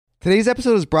Today's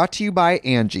episode is brought to you by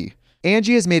Angie.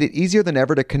 Angie has made it easier than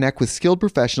ever to connect with skilled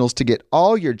professionals to get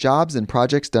all your jobs and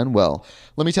projects done well.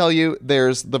 Let me tell you,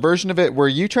 there's the version of it where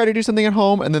you try to do something at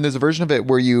home, and then there's a version of it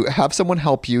where you have someone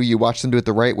help you, you watch them do it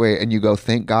the right way, and you go,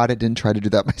 thank God I didn't try to do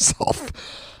that myself.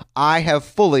 I have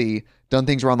fully done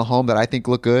things around the home that I think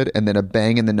look good, and then a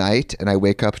bang in the night, and I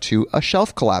wake up to a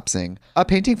shelf collapsing, a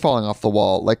painting falling off the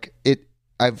wall.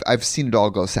 I've seen it all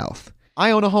go south.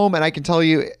 I own a home, and I can tell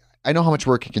you, I know how much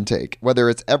work it can take. Whether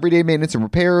it's everyday maintenance and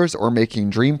repairs or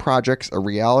making dream projects a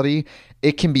reality,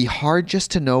 it can be hard just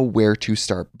to know where to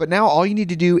start. But now all you need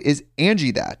to do is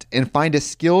Angie that and find a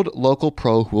skilled local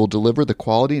pro who will deliver the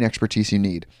quality and expertise you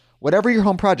need. Whatever your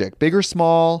home project, big or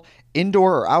small,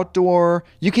 indoor or outdoor,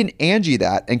 you can Angie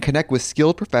that and connect with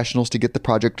skilled professionals to get the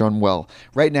project done well.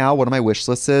 Right now, one of my wish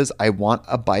lists is I want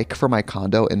a bike for my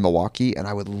condo in Milwaukee, and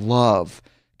I would love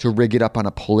to rig it up on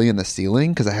a pulley in the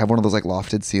ceiling because I have one of those like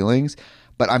lofted ceilings,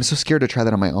 but I'm so scared to try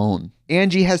that on my own.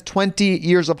 Angie has 20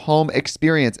 years of home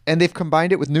experience, and they've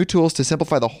combined it with new tools to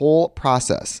simplify the whole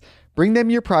process. Bring them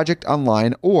your project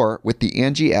online or with the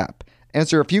Angie app.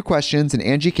 Answer a few questions and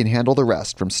Angie can handle the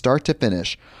rest from start to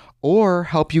finish, or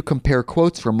help you compare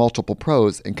quotes from multiple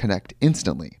pros and connect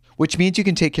instantly, which means you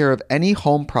can take care of any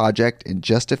home project in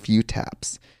just a few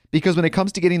taps. Because when it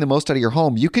comes to getting the most out of your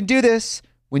home, you can do this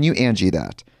when you Angie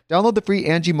that. Download the free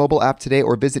Angie mobile app today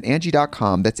or visit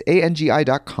Angie.com. That's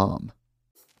ANGI.com.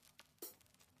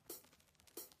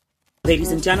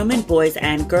 Ladies and gentlemen, boys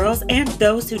and girls, and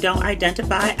those who don't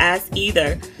identify as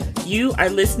either, you are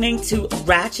listening to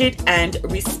Ratchet and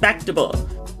Respectable.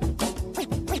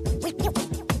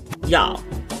 Y'all,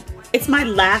 it's my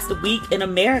last week in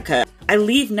America. I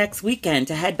leave next weekend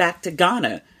to head back to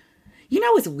Ghana. You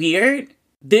know what's weird?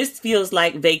 This feels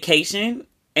like vacation,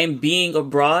 and being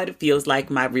abroad feels like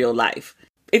my real life.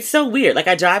 It's so weird. Like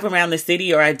I drive around the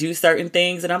city or I do certain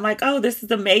things and I'm like, oh, this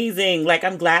is amazing. Like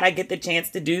I'm glad I get the chance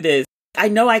to do this. I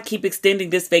know I keep extending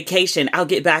this vacation. I'll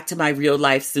get back to my real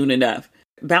life soon enough.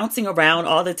 Bouncing around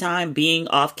all the time, being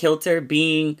off kilter,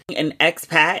 being an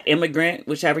expat, immigrant,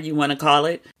 whichever you want to call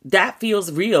it, that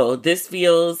feels real. This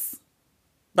feels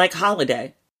like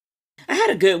holiday. I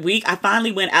had a good week. I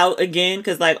finally went out again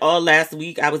because like all last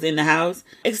week I was in the house,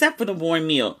 except for the warm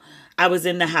meal. I was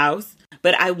in the house,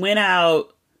 but I went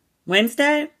out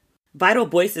Wednesday. Vital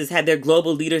Voices had their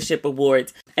Global Leadership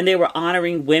Awards, and they were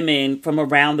honoring women from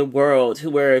around the world who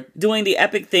were doing the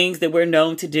epic things that we're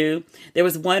known to do. There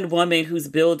was one woman who's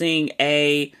building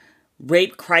a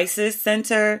rape crisis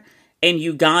center in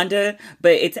Uganda,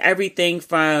 but it's everything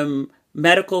from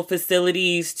medical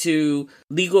facilities to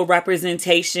legal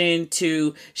representation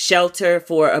to shelter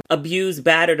for abused,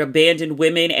 battered, abandoned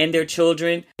women and their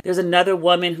children. There's another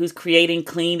woman who's creating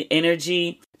clean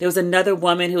energy. There was another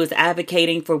woman who is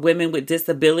advocating for women with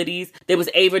disabilities. There was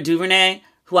Ava DuVernay,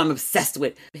 who I'm obsessed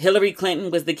with. Hillary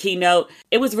Clinton was the keynote.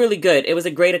 It was really good. It was a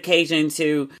great occasion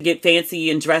to get fancy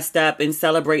and dressed up and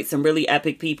celebrate some really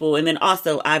epic people. And then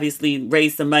also, obviously,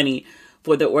 raise some money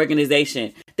for the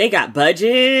organization. They got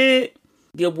budget.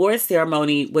 The awards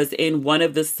ceremony was in one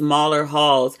of the smaller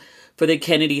halls for the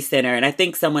Kennedy Center. And I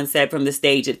think someone said from the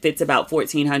stage it fits about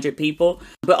 1,400 people.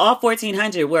 But all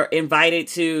 1,400 were invited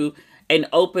to an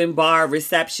open bar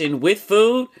reception with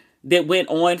food that went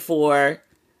on for,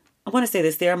 I want to say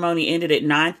the ceremony ended at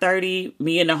 9:30.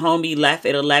 Me and the homie left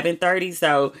at 11:30.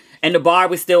 So, and the bar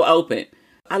was still open.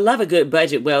 I love a good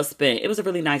budget well spent. It was a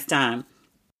really nice time.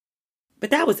 But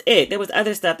that was it. There was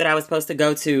other stuff that I was supposed to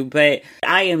go to, but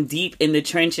I am deep in the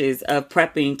trenches of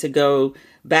prepping to go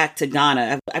back to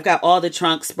Ghana. I've got all the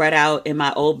trunks spread out in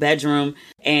my old bedroom,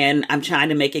 and I'm trying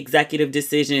to make executive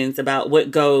decisions about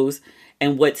what goes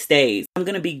and what stays. I'm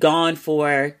going to be gone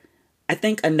for, I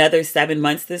think, another 7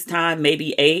 months this time,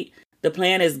 maybe 8. The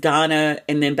plan is Ghana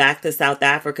and then back to South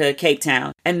Africa, Cape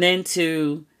Town, and then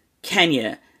to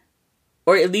Kenya.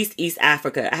 Or at least East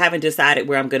Africa. I haven't decided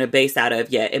where I'm going to base out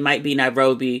of yet. It might be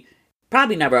Nairobi,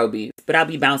 probably Nairobi, but I'll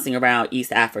be bouncing around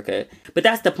East Africa. But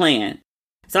that's the plan.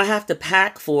 So I have to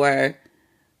pack for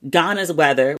Ghana's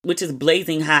weather, which is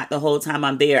blazing hot the whole time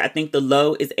I'm there. I think the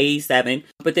low is 87.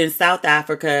 But then South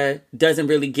Africa doesn't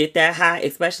really get that hot,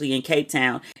 especially in Cape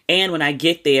Town. And when I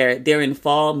get there, they're in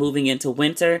fall, moving into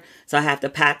winter. So I have to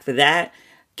pack for that.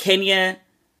 Kenya,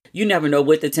 you never know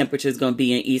what the temperature is going to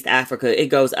be in East Africa. It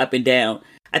goes up and down.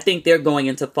 I think they're going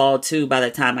into fall too by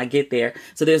the time I get there.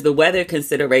 So there's the weather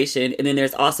consideration. And then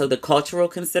there's also the cultural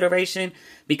consideration.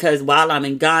 Because while I'm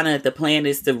in Ghana, the plan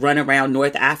is to run around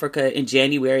North Africa in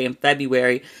January and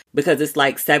February. Because it's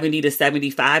like 70 to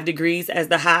 75 degrees as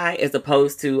the high. As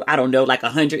opposed to, I don't know, like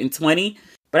 120.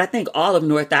 But I think all of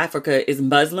North Africa is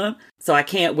Muslim. So I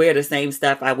can't wear the same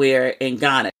stuff I wear in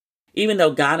Ghana. Even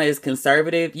though Ghana is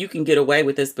conservative, you can get away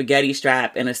with a spaghetti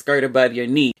strap and a skirt above your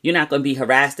knee. You're not going to be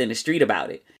harassed in the street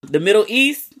about it. The Middle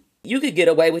East, you could get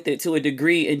away with it to a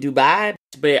degree in Dubai,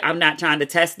 but I'm not trying to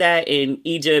test that in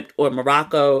Egypt or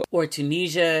Morocco or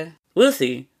Tunisia. We'll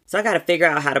see. So I got to figure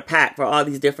out how to pack for all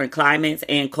these different climates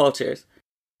and cultures.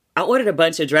 I ordered a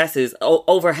bunch of dresses.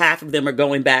 Over half of them are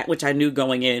going back, which I knew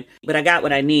going in, but I got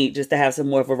what I need just to have some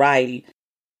more variety.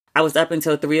 I was up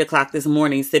until 3 o'clock this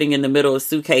morning, sitting in the middle of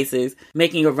suitcases,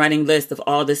 making a running list of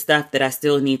all the stuff that I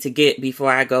still need to get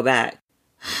before I go back.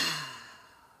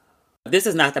 This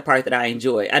is not the part that I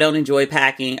enjoy. I don't enjoy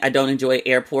packing. I don't enjoy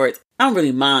airports. I don't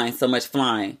really mind so much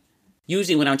flying.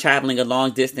 Usually when I'm traveling a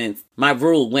long distance, my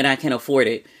rule when I can afford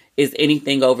it is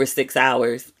anything over 6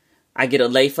 hours. I get a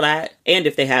lay flat, and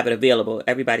if they have it available,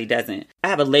 everybody doesn't. I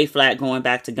have a lay flat going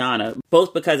back to Ghana,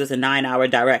 both because it's a 9-hour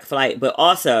direct flight, but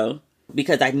also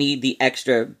because I need the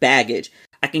extra baggage.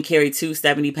 I can carry 2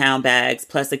 70-pound bags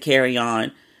plus a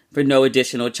carry-on for no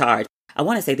additional charge. I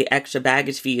want to say the extra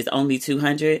baggage fee is only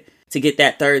 $200 to get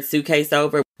that third suitcase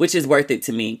over, which is worth it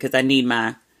to me because I need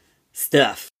my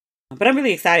stuff. But I'm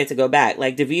really excited to go back.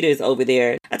 Like, Davita is over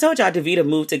there. I told y'all Davita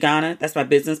moved to Ghana. That's my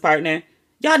business partner.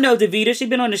 Y'all know Davita. She's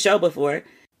been on the show before.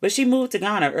 But she moved to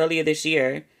Ghana earlier this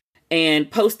year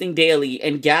and posting daily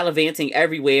and gallivanting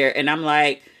everywhere. And I'm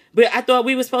like, but I thought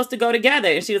we were supposed to go together.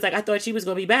 And she was like, I thought she was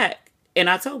going to be back in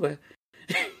October.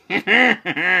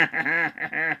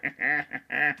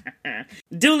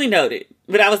 Duly noted.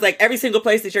 But I was like, every single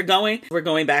place that you're going, we're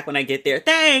going back when I get there.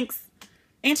 Thanks.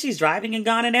 And she's driving in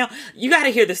Ghana now. You got to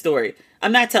hear the story.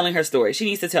 I'm not telling her story. She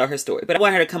needs to tell her story. But I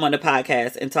want her to come on the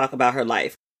podcast and talk about her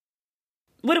life.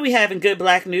 What do we have in good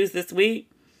Black news this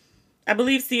week? I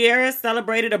believe Ciara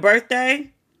celebrated a birthday.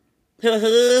 Her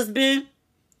husband,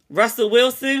 Russell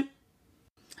Wilson.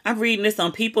 I'm reading this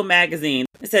on People magazine.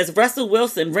 It says Russell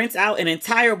Wilson rents out an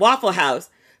entire Waffle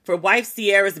House for wife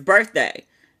Ciara's birthday.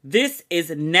 This is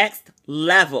next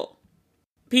level.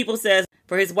 People says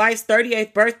for his wife's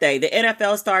 38th birthday, the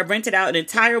NFL star rented out an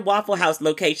entire Waffle House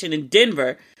location in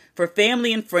Denver for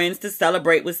family and friends to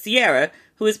celebrate with Ciara,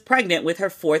 who is pregnant with her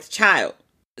 4th child.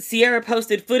 Ciara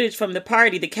posted footage from the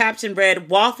party. The caption read,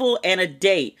 "Waffle and a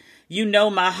date. You know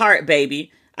my heart,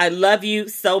 baby. I love you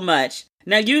so much."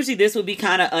 Now, usually this would be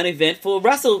kind of uneventful.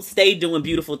 Russell stayed doing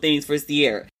beautiful things for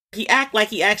Ciara. He act like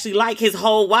he actually liked his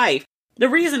whole wife. The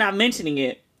reason I'm mentioning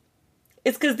it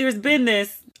is because there's been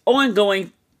this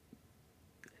ongoing,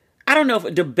 I don't know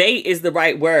if debate is the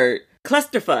right word.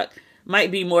 Clusterfuck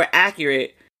might be more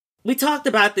accurate. We talked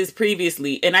about this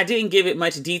previously, and I didn't give it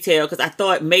much detail because I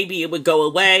thought maybe it would go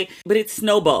away, but it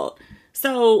snowballed.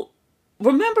 So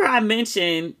remember I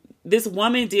mentioned this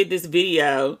woman did this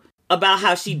video about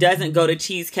how she doesn't go to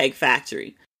Cheesecake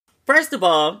Factory. First of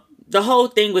all, the whole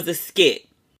thing was a skit.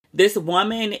 This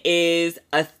woman is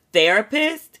a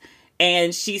therapist,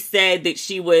 and she said that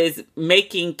she was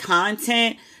making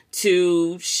content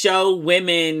to show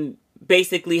women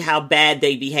basically how bad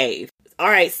they behave. All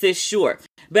right, sis, sure.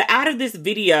 But out of this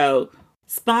video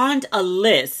spawned a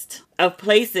list of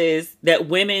places that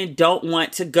women don't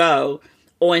want to go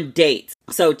on dates.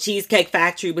 So Cheesecake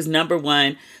Factory was number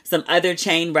 1. Some other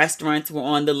chain restaurants were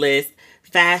on the list.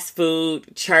 Fast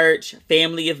food, church,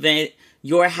 family event,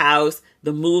 your house,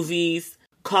 the movies,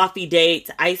 coffee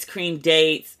dates, ice cream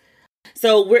dates.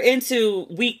 So we're into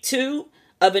week 2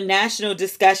 of a national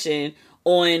discussion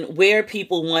on where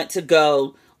people want to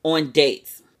go on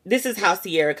dates. This is how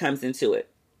Ciara comes into it.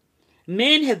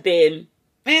 Men have been,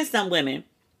 and some women,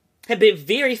 have been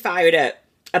very fired up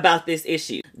about this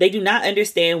issue. They do not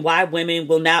understand why women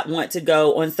will not want to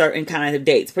go on certain kinds of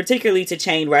dates, particularly to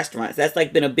chain restaurants. That's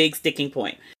like been a big sticking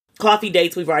point. Coffee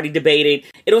dates, we've already debated.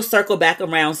 It'll circle back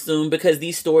around soon because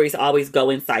these stories always go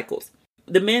in cycles.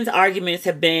 The men's arguments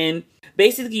have been,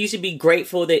 basically, you should be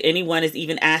grateful that anyone is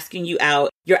even asking you out.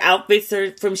 Your outfits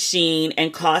are from Shein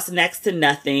and cost next to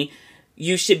nothing.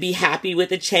 You should be happy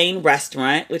with a chain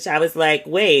restaurant, which I was like,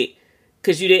 wait,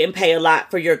 because you didn't pay a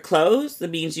lot for your clothes? That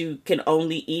means you can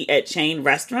only eat at chain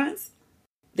restaurants?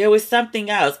 There was something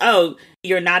else. Oh,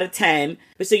 you're not a 10,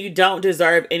 but so you don't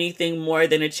deserve anything more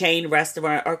than a chain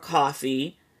restaurant or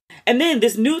coffee. And then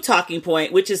this new talking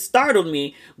point, which has startled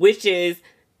me, which is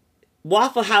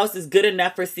Waffle House is good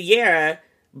enough for Ciara,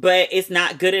 but it's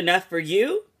not good enough for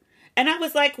you? And I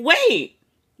was like, wait.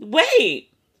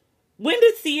 When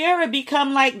did Ciara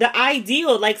become like the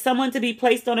ideal, like someone to be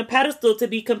placed on a pedestal to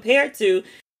be compared to?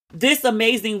 This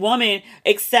amazing woman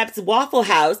accepts Waffle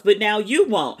House, but now you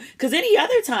won't. Because any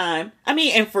other time,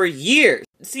 and for years,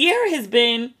 Ciara has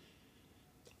been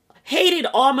hated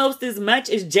almost as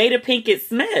much as Jada Pinkett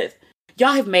Smith.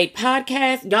 Y'all have made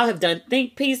podcasts. Y'all have done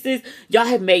think pieces. Y'all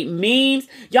have made memes.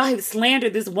 Y'all have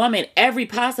slandered this woman every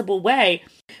possible way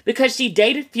because she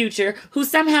dated Future, who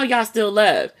somehow y'all still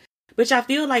love. But y'all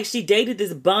feel like she dated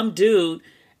this bum dude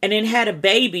and then had a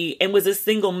baby and was a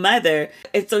single mother.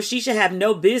 And so she should have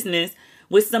no business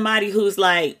with somebody who's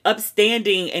like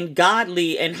upstanding and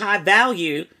godly and high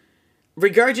value,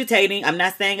 regurgitating, I'm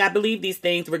not saying I believe these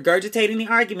things, regurgitating the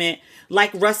argument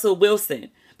like Russell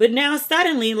Wilson. But now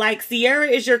suddenly, like, Ciara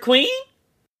is your queen?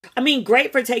 I mean,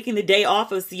 great for taking the day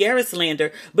off of Ciara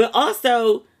slander, but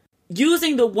also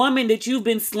using the woman that you've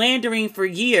been slandering for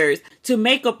years to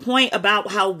make a point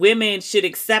about how women should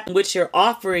accept what you're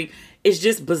offering is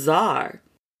just bizarre.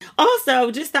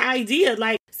 Also, just the idea,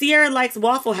 like, Ciara likes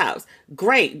Waffle House.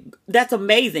 Great. That's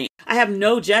amazing. I have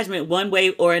no judgment one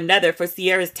way or another for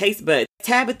Ciara's taste buds.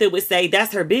 Tabitha would say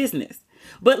that's her business.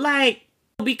 But like,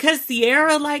 because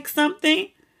Ciara likes something,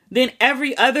 then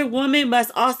every other woman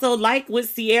must also like what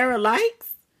Ciara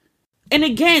likes? And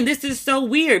again, this is so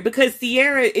weird because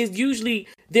Ciara is usually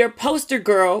their poster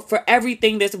girl for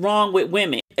everything that's wrong with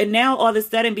women. And now all of a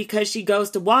sudden, because she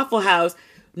goes to Waffle House,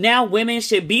 now women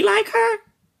should be like her?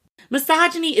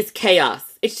 Misogyny is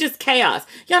chaos. It's just chaos.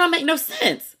 Y'all don't make no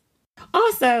sense.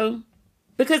 Also,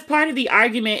 because part of the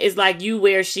argument is like you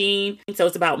wear Shein, so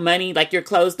it's about money, like your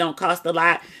clothes don't cost a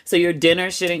lot, so your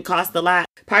dinner shouldn't cost a lot.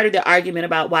 Part of the argument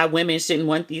about why women shouldn't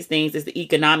want these things is the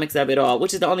economics of it all,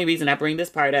 which is the only reason I bring this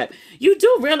part up. You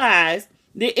do realize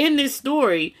that in this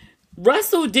story,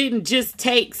 Russell didn't just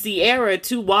take Ciara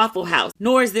to Waffle House,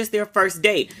 nor is this their first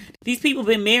date. These people have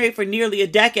been married for nearly a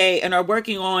decade and are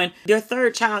working on their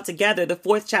third child together, the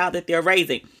fourth child that they're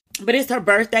raising. But it's her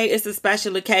birthday. It's a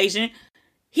special occasion.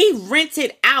 He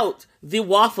rented out the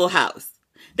Waffle House.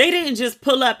 They didn't just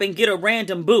pull up and get a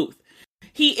random booth.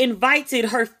 He invited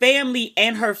her family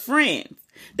and her friends.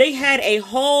 They had a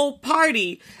whole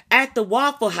party at the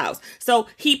Waffle House. So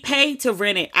he paid to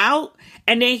rent it out,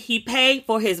 and then he paid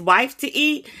for his wife to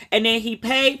eat, and then he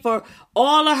paid for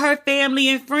all of her family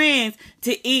and friends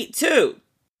to eat too.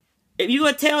 If you're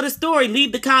going to tell the story,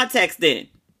 leave the context in.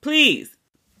 Please.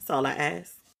 That's all I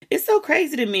ask. It's so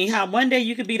crazy to me how one day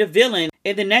you could be the villain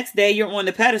and the next day you're on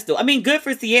the pedestal. I mean, good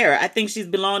for Ciara. I think she's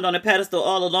belonged on a pedestal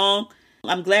all along.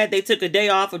 I'm glad they took a day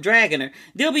off of dragging her.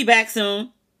 They'll be back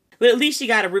soon. But at least she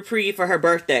got a reprieve for her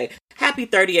birthday. Happy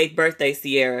 38th birthday,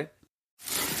 Ciara.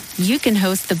 You can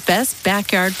host the best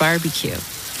backyard barbecue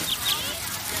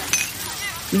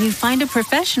when you find a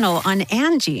professional on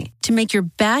Angie to make your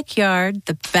backyard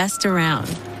the best around.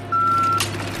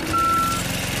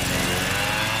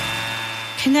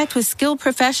 Connect with skilled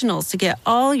professionals to get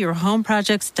all your home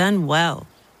projects done well.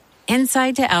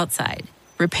 Inside to outside,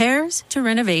 repairs to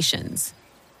renovations.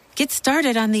 Get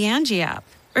started on the Angie app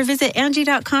or visit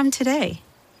Angie.com today.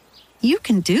 You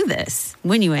can do this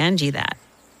when you Angie that.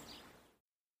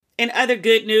 In other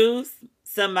good news,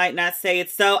 some might not say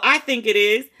it's so. I think it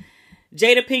is.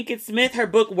 Jada Pinkett Smith, her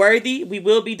book Worthy. We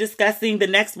will be discussing the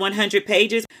next 100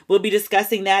 pages. We'll be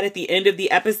discussing that at the end of the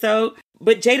episode.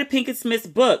 But Jada Pinkett Smith's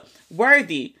book,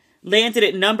 Worthy, landed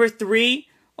at number 3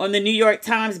 on the New York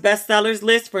Times bestsellers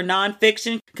list for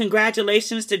nonfiction.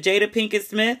 Congratulations to Jada Pinkett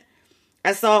Smith.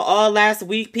 I saw all last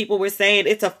week people were saying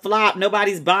it's a flop.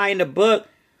 Nobody's buying the book.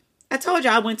 I told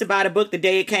you I went to buy the book the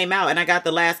day it came out and I got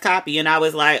the last copy and I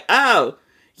was like, oh,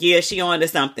 yeah, she on to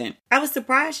something. I was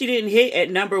surprised she didn't hit at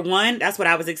number 1. That's what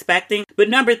I was expecting. But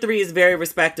number 3 is very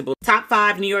respectable. Top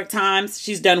 5 New York Times.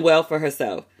 She's done well for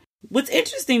herself. What's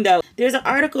interesting, though, there's an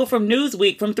article from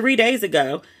Newsweek from 3 days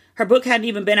ago. Her book hadn't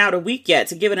even been out a week yet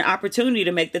to give it an opportunity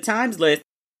to make the Times list.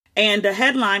 And the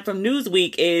headline from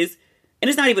Newsweek is, and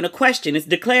it's not even a question, it's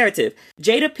declarative,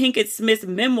 Jada Pinkett Smith's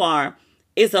memoir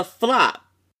is a flop.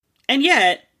 And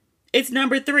yet, it's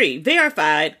number 3,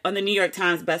 verified on the New York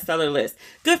Times bestseller list.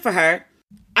 Good for her.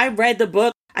 I read the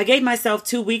book. I gave myself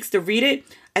 2 weeks to read it.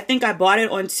 I think I bought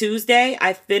it on Tuesday.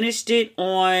 I finished it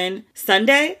on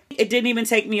Sunday. It didn't even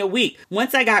take me a week.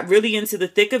 Once I got really into the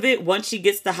thick of it, once she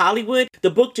gets to Hollywood, the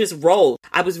book just rolled.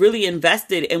 I was really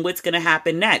invested in what's going to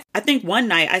happen next. I think one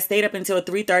night I stayed up until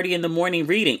 3:30 in the morning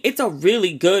reading. It's a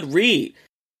really good read.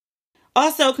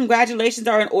 Also, congratulations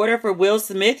are in order for Will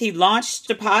Smith. He launched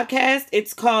a podcast.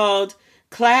 It's called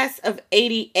Class of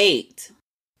 88.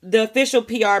 The official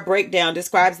PR breakdown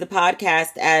describes the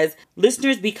podcast as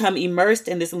listeners become immersed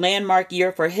in this landmark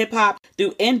year for hip-hop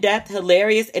through in-depth,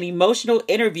 hilarious, and emotional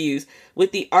interviews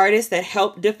with the artists that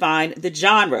help define the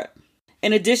genre.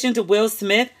 In addition to Will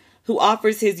Smith, who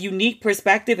offers his unique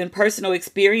perspective and personal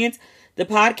experience, the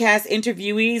podcast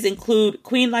interviewees include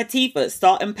Queen Latifah,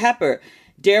 Salt and Pepper,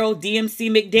 Daryl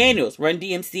DMC McDaniels, Run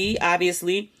DMC,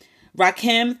 obviously,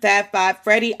 Rakim, Fab Five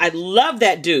Freddy, I love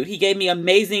that dude. He gave me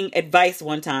amazing advice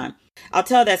one time. I'll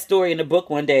tell that story in the book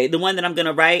one day. The one that I'm going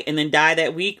to write and then die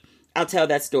that week, I'll tell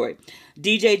that story.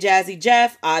 DJ Jazzy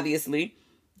Jeff, obviously.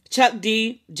 Chuck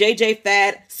D, JJ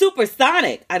Fad,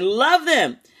 Supersonic. I love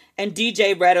them. And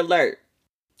DJ Red Alert.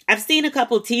 I've seen a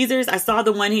couple teasers. I saw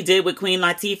the one he did with Queen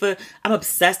Latifah. I'm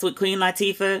obsessed with Queen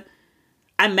Latifah.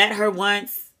 I met her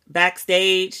once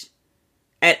backstage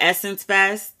at Essence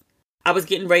Fest. I was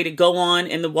getting ready to go on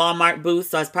in the Walmart booth,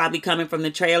 so I was probably coming from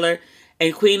the trailer.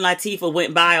 And Queen Latifah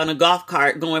went by on a golf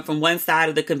cart going from one side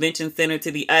of the convention center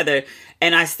to the other.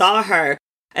 And I saw her,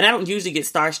 and I don't usually get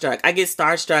starstruck. I get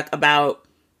starstruck about,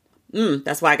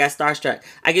 that's why I got starstruck.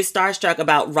 I get starstruck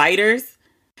about writers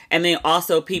and then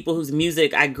also people whose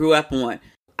music I grew up on.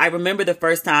 I remember the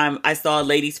first time I saw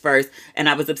Ladies First, and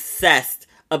I was obsessed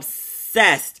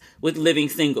with Living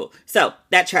Single. So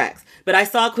that tracks. But I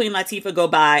saw Queen Latifah go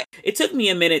by. It took me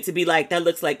a minute to be like, that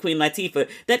looks like Queen Latifah.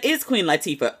 That is Queen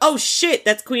Latifah. Oh shit,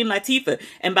 that's Queen Latifah.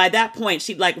 And by that point,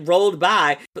 she like rolled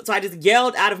by. So I just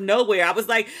yelled out of nowhere. I was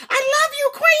like, I love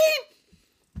you,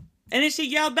 Queen. And then she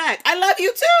yelled back, I love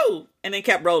you too. And then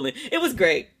kept rolling. It was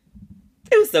great.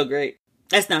 It was so great.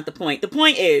 That's not the point. The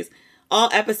point is, all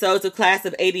episodes of Class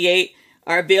of 88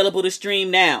 are available to stream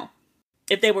now.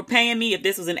 If they were paying me, if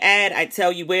this was an ad, I'd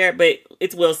tell you where, but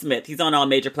it's Will Smith. He's on all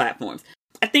major platforms.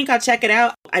 I think I'll check it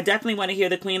out. I definitely want to hear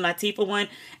the Queen Latifah one.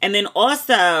 And then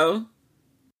also,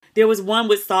 there was one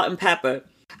with Salt and Pepper.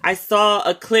 I saw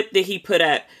a clip that he put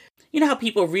up. You know how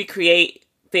people recreate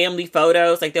family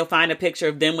photos? Like they'll find a picture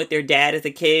of them with their dad as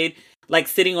a kid, like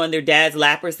sitting on their dad's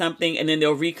lap or something, and then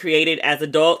they'll recreate it as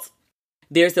adults.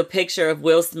 There's a picture of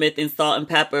Will Smith and Salt and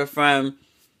Pepper from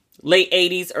late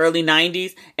 80s, early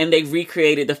 90s, and they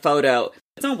recreated the photo.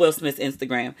 It's on Will Smith's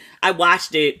Instagram. I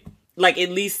watched it like at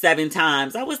least 7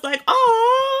 times. I was like,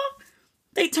 oh,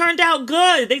 they turned out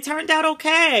good. They turned out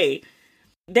okay.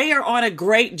 They are on a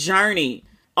great journey.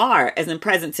 Are, as in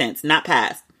present tense, not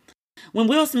past. When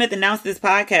Will Smith announced this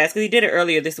podcast, because he did it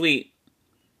earlier this week,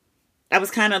 I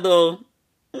was kind of a little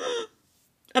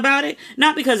about it.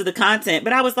 Not because of the content,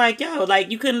 but I was like, yo, like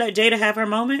you couldn't let Jada have her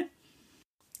moment?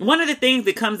 One of the things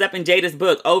that comes up in Jada's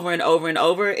book over and over and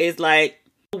over is like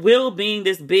Will being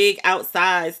this big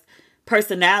outsized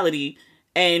personality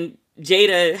and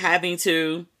Jada having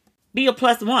to be a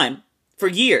 +1 for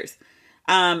years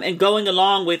and going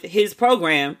along with his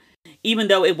program, even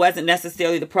though it wasn't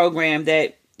necessarily the program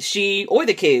that she or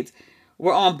the kids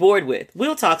were on board with.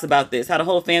 Will talks about this, how the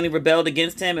whole family rebelled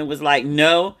against him and was like,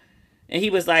 no. And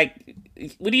he was like,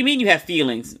 what do you mean you have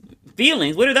feelings?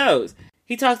 Feelings? What are those?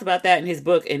 He talks about that in his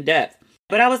book in depth.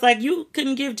 But I was like, you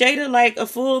couldn't give Jada like a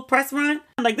full press run?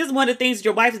 Like, this is one of the things that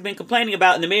your wife has been complaining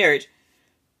about in the marriage.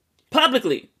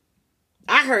 Publicly.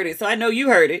 I heard it, so I know you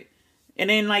heard it. And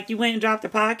then like you went and dropped the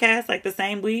podcast like the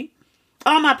same week.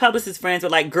 All my publicist friends were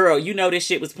like, girl, you know this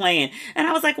shit was playing. And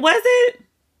I was like, was it?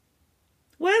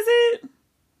 Was it?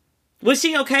 Was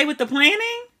she okay with the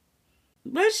planning?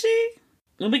 Was she?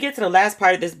 When we get to the last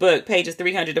part of this book, pages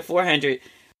 300 to 400,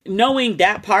 knowing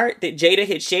that part that Jada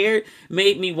had shared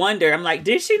made me wonder. I'm like,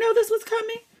 did she know this was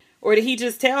coming? Or did he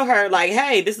just tell her like,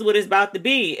 hey, this is what it's about to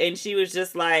be? And she was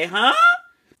just like, huh?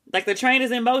 Like the train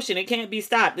is in motion. It can't be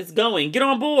stopped. It's going. Get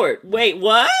on board. Wait,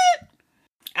 what?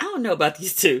 I don't know about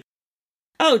these two.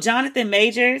 Oh, Jonathan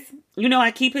Majors. You know,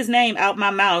 I keep his name out my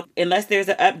mouth unless there's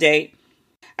an update.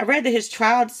 I read that his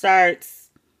trial starts.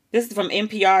 This is from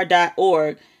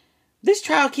NPR.org. This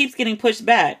trial keeps getting pushed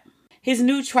back. His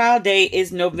new trial date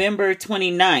is November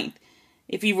 29th.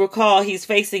 If you recall, he's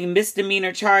facing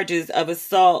misdemeanor charges of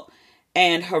assault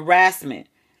and harassment.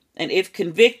 And if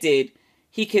convicted,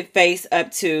 he could face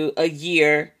up to a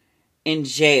year in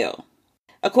jail.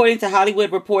 According to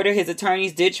Hollywood Reporter, his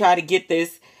attorneys did try to get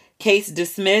this case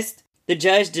dismissed. The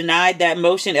judge denied that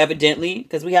motion, evidently,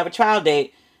 because we have a trial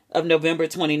date of November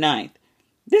 29th.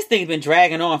 This thing's been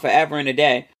dragging on forever and a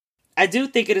day. I do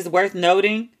think it is worth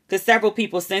noting, because several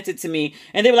people sent it to me,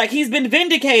 and they were like, he's been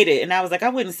vindicated. And I was like, I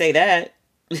wouldn't say that.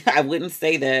 I wouldn't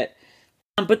say that.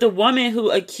 But the woman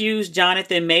who accused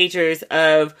Jonathan Majors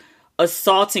of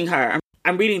assaulting her,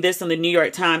 I'm reading this on the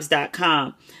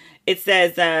NewYorkTimes.com. It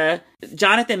says,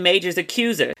 Jonathan Majors'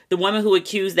 accuser, the woman who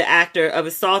accused the actor of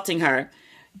assaulting her,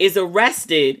 is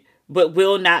arrested but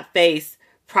will not face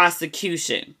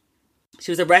prosecution.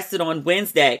 She was arrested on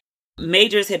Wednesday.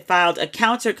 Majors had filed a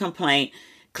counter complaint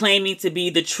claiming to be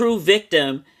the true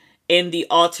victim in the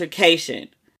altercation.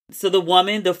 So the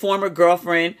woman, the former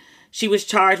girlfriend, she was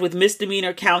charged with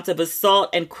misdemeanor counts of assault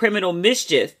and criminal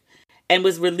mischief and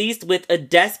was released with a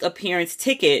desk appearance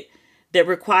ticket that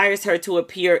requires her to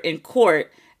appear in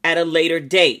court at a later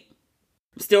date.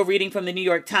 Still reading from the New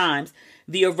York Times,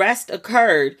 the arrest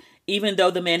occurred even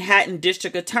though the Manhattan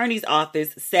District Attorney's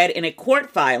Office said in a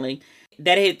court filing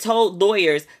that it had told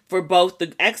lawyers for both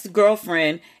the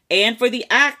ex-girlfriend and for the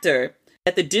actor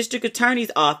that the District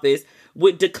Attorney's Office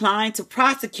would decline to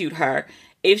prosecute her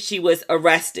if she was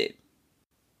arrested.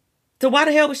 So why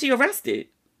the hell was she arrested?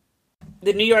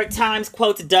 The New York Times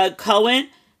quotes Doug Cohen.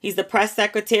 He's the press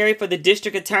secretary for the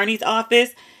District Attorney's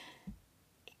Office.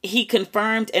 He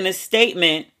confirmed in a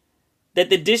statement that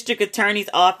the District Attorney's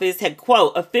Office had,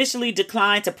 quote, officially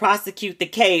declined to prosecute the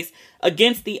case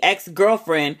against the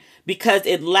ex-girlfriend because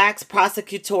it lacks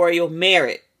prosecutorial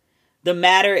merit. The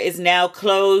matter is now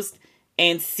closed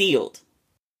and sealed.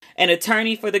 An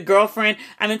attorney for the girlfriend,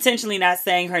 I'm intentionally not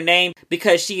saying her name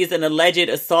because she is an alleged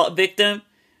assault victim,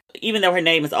 even though her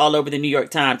name is all over the New York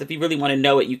Times. If you really want to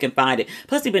know it, you can find it.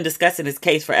 Plus, we've been discussing this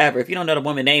case forever. If you don't know the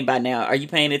woman's name by now, are you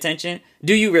paying attention?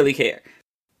 Do you really care?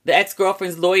 The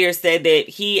ex-girlfriend's lawyer said that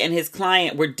he and his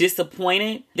client were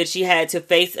disappointed that she had to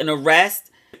face an arrest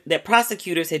that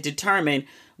prosecutors had determined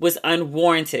was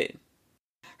unwarranted.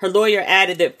 Her lawyer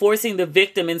added that forcing the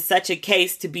victim in such a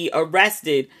case to be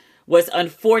arrested was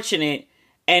unfortunate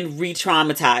and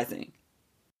re-traumatizing.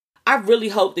 I really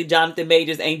hope that Jonathan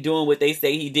Majors ain't doing what they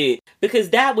say he did, because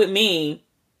that would mean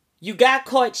you got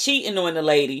caught cheating on the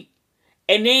lady,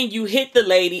 and then you hit the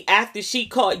lady after she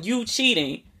caught you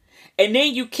cheating, and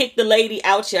then you kicked the lady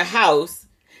out your house,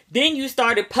 then you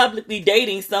started publicly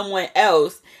dating someone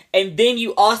else, and then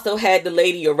you also had the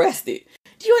lady arrested.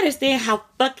 Do you understand how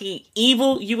fucking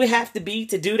evil you would have to be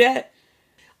to do that?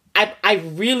 I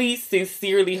really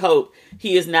sincerely hope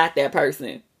he is not that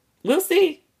person. We'll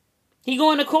see. He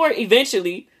going to court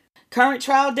eventually. Current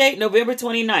trial date, November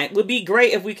 29th. Would be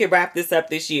great if we could wrap this up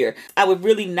this year. I would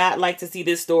really not like to see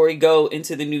this story go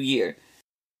into the new year.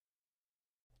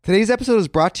 Today's episode is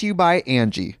brought to you by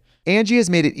Angie. Angie has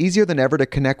made it easier than ever to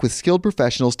connect with skilled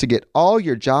professionals to get all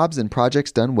your jobs and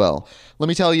projects done well. Let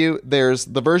me tell you, there's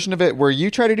the version of it where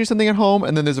you try to do something at home,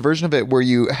 and then there's a version of it where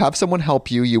you have someone help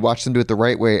you, you watch them do it the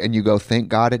right way, and you go, thank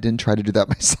God I didn't try to do that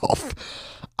myself.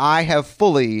 I have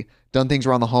fully done things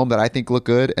around the home that I think look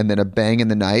good, and then a bang in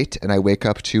the night, and I wake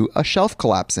up to a shelf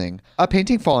collapsing, a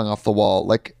painting falling off the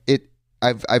wall.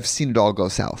 I've seen it all go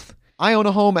south. I own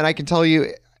a home, and I can tell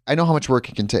you, I know how much work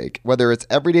it can take. Whether it's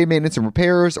everyday maintenance and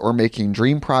repairs or making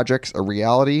dream projects a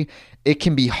reality, it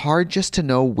can be hard just to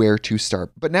know where to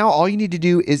start. But now all you need to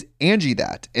do is Angie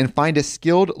that and find a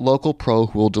skilled local pro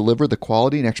who will deliver the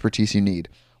quality and expertise you need.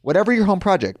 Whatever your home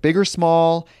project, big or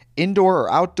small, indoor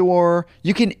or outdoor,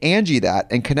 you can Angie that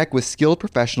and connect with skilled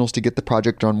professionals to get the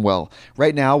project done well.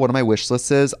 Right now, one of my wish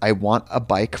lists is I want a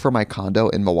bike for my condo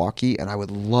in Milwaukee, and I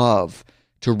would love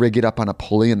to rig it up on a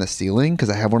pulley in the ceiling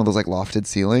because I have one of those lofted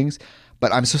ceilings,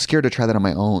 but I'm so scared to try that on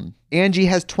my own. Angie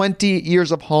has 20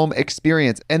 years of home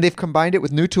experience, and they've combined it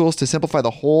with new tools to simplify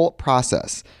the whole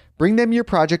process. Bring them your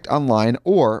project online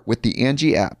or with the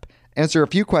Angie app. Answer a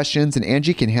few questions and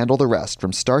Angie can handle the rest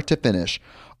from start to finish,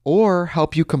 or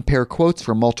help you compare quotes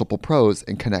from multiple pros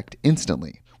and connect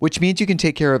instantly, which means you can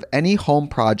take care of any home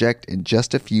project in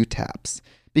just a few taps.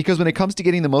 Because when it comes to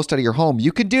getting the most out of your home,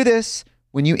 you can do this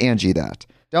when you Angie that.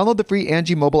 Download the free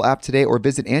Angie mobile app today or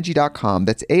visit Angie.com.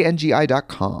 That's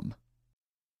ANGI.com.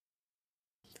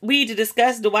 We need to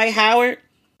discuss Dwight Howard.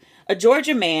 A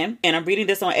Georgia man, and I'm reading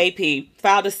this on AP,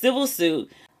 filed a civil suit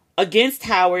against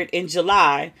Howard in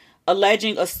July,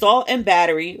 alleging assault and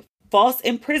battery, false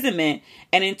imprisonment,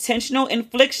 and intentional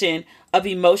infliction of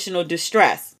emotional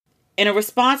distress. In a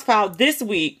response filed this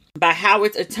week by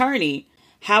Howard's attorney,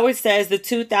 Howard says the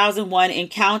 2001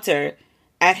 encounter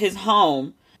at his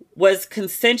home was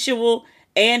consensual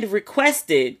and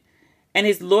requested, and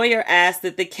his lawyer asked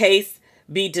that the case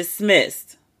be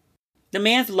dismissed. The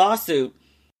man's lawsuit,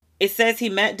 it says he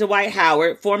met Dwight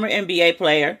Howard, former NBA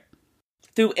player,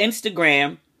 through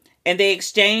Instagram, and they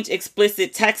exchanged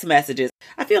explicit text messages.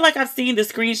 I feel like I've seen the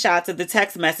screenshots of the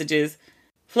text messages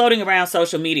floating around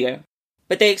social media.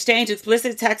 But they exchanged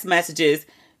explicit text messages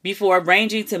before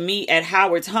arranging to meet at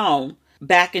Howard's home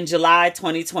back in July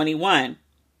 2021.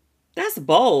 That's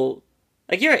bold.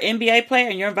 You're an NBA player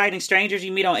and you're inviting strangers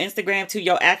you meet on Instagram to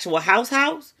your actual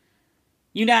house?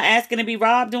 You not asking to be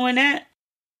robbed doing that?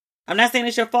 I'm not saying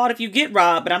it's your fault if you get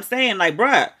robbed, but I'm saying,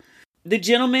 bruh, the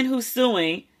gentleman who's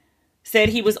suing said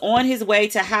he was on his way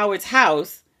to Howard's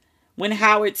house when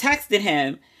Howard texted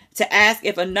him to ask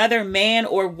if another man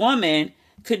or woman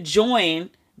could join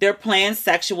their planned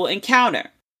sexual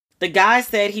encounter. The guy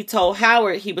said he told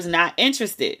Howard he was not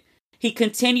interested. He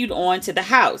continued on to the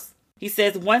house. He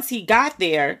says once he got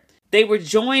there, they were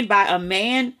joined by a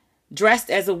man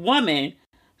dressed as a woman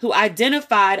who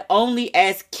identified only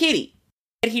as Kitty.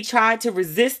 He tried to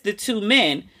resist the two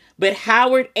men, but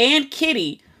Howard and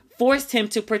Kitty forced him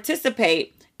to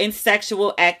participate in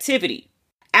sexual activity.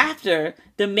 After,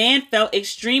 the man felt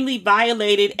extremely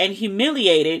violated and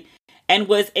humiliated and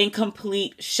was in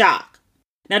complete shock.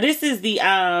 Now, this is the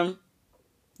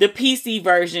PC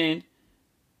version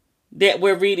that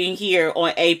we're reading here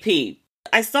on AP.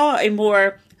 I saw a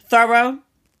more thorough,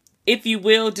 if you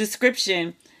will,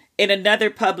 description in another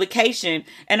publication,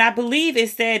 and I believe it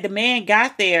said the man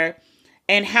got there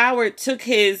and Howard took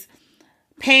his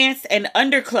pants and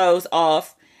underclothes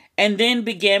off and then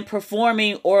began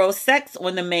performing oral sex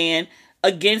on the man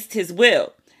against his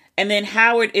will. And then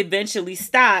Howard eventually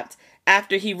stopped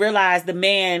after he realized the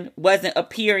man wasn't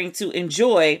appearing to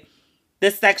enjoy the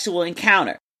sexual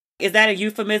encounter. Is that a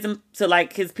euphemism to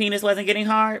like his penis wasn't getting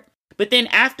hard? But then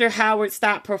after Howard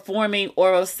stopped performing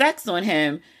oral sex on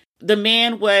him, the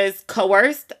man was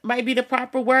coerced, might be the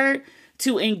proper word,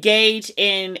 to engage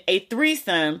in a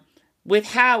threesome with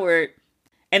Howard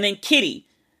and then Kitty,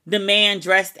 the man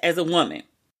dressed as a woman.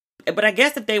 But I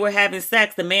guess if they were having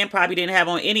sex, the man probably didn't have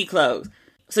on any clothes.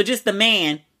 So just the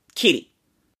man, Kitty.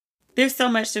 There's so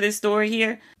much to this story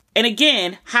here. And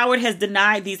again, Howard has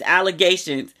denied these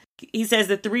allegations. He says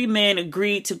the three men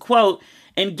agreed to, quote,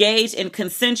 engage in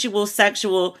consensual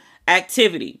sexual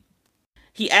activity.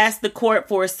 He asked the court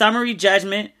for a summary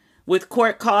judgment with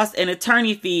court costs and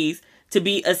attorney fees to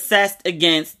be assessed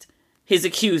against his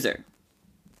accuser.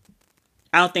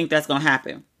 I don't think that's going to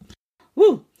happen.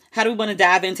 Woo! How do we want to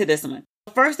dive into this one?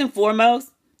 First and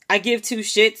foremost, I give two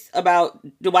shits about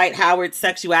Dwight Howard's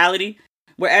sexuality.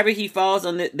 Wherever he falls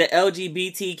on the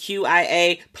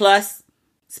LGBTQIA plus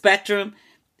spectrum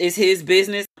is his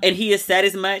business. And he has said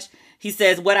as much. He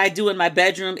says, what I do in my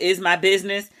bedroom is my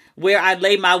business. Where I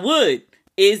lay my wood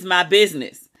is my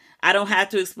business. I don't have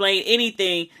to explain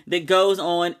anything that goes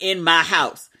on in my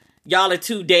house. Y'all are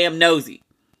too damn nosy.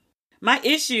 My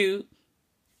issue,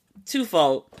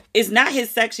 twofold, is not his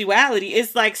sexuality.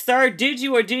 It's like, sir, did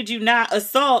you or did you not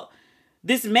assault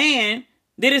this man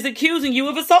that is accusing you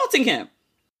of assaulting him?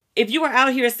 If you are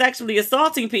out here sexually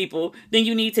assaulting people, then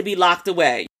you need to be locked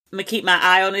away. I'm going to keep my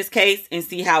eye on this case and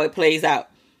see how it plays out.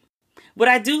 What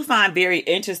I do find very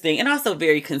interesting and also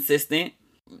very consistent,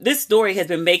 this story has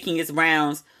been making its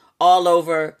rounds all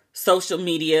over social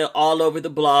media, all over the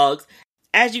blogs.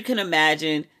 As you can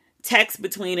imagine, text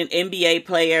between an NBA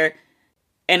player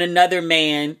and another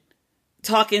man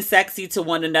talking sexy to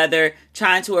one another,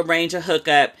 trying to arrange a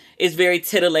hookup is very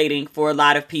titillating for a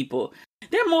lot of people.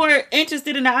 They're more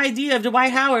interested in the idea of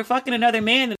Dwight Howard fucking another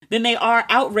man than they are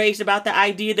outraged about the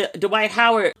idea that Dwight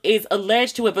Howard is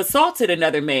alleged to have assaulted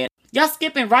another man. Y'all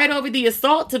skipping right over the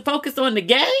assault to focus on the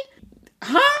gay?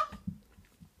 Huh?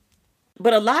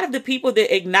 But a lot of the people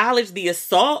that acknowledge the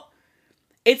assault,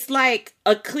 it's like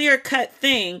a clear-cut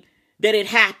thing that it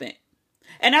happened.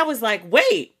 And I was like,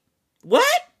 wait,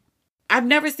 what? I've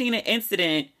never seen an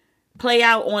incident play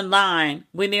out online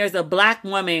when there's a black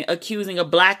woman accusing a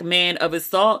black man of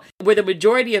assault, where the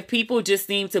majority of people just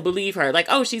seem to believe her. Like,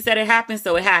 oh, she said it happened,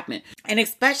 so it happened. And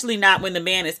especially not when the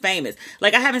man is famous.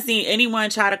 Like, I haven't seen anyone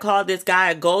try to call this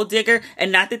guy a gold digger,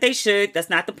 and not that they should. That's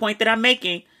not the point that I'm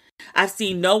making. I've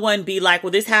seen no one be like,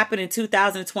 well, this happened in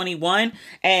 2021,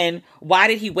 and why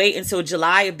did he wait until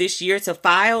July of this year to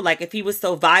file? Like, if he was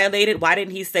so violated, why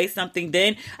didn't he say something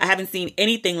then? I haven't seen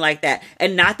anything like that.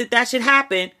 And not that that should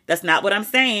happen. That's not what I'm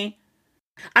saying.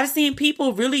 I've seen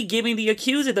people really giving the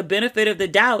accuser the benefit of the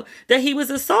doubt that he was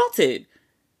assaulted,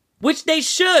 which they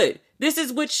should. This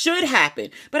is what should happen.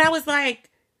 But I was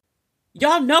like,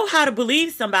 y'all know how to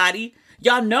believe somebody.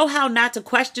 Y'all know how not to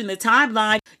question the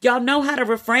timeline. Y'all know how to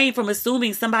refrain from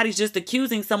assuming somebody's just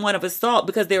accusing someone of assault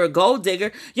because they're a gold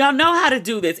digger. Y'all know how to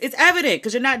do this. It's evident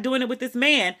because you're not doing it with this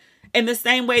man in the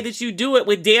same way that you do it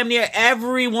with damn near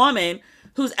every woman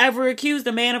who's ever accused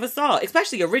a man of assault,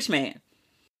 especially a rich man.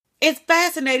 It's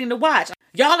fascinating to watch.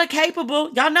 Y'all are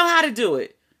capable. Y'all know how to do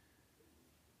it.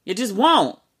 You just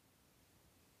won't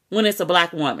when it's a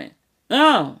black woman.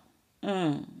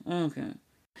 Okay.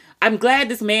 I'm glad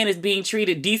this man is being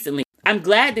treated decently. I'm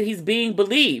glad that he's being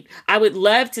believed. I would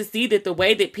love to see that the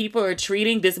way that people are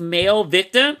treating this male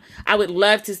victim, I would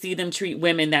love to see them treat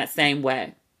women that same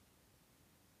way.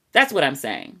 That's what I'm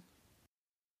saying.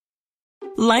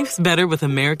 Life's better with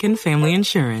American Family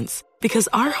Insurance because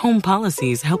our home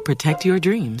policies help protect your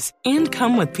dreams and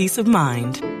come with peace of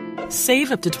mind.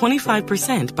 Save up to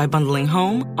 25% by bundling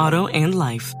home, auto, and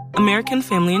life. American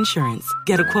Family Insurance.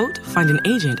 Get a quote, find an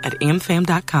agent at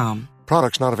amfam.com.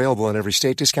 Products not available in every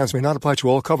state. Discounts may not apply to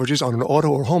all coverages on an auto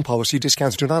or home policy.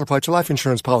 Discounts do not apply to life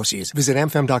insurance policies. Visit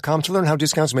amfam.com to learn how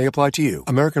discounts may apply to you.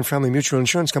 American Family Mutual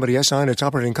Insurance Company, SI, and its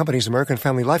operating companies, American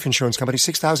Family Life Insurance Company,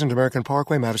 6000 American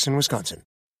Parkway, Madison, Wisconsin.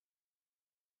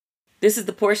 This is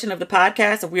the portion of the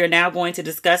podcast where we are now going to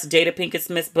discuss Jada Pinkett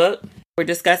Smith's book. We're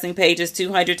discussing pages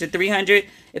 200 to 300.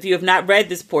 If you have not read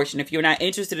this portion, if you're not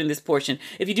interested in this portion,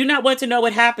 if you do not want to know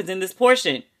what happens in this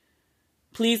portion,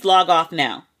 please log off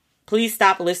now. Please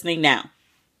stop listening now.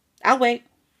 I'll wait.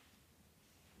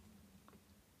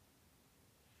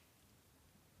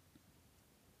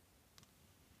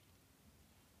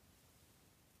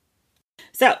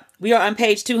 So, we are on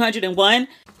page 201.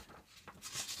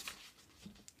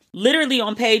 Literally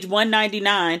on page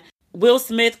 199, Will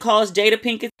Smith calls Jada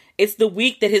Pinkett. It's the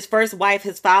week that his first wife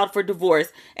has filed for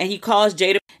divorce, and he calls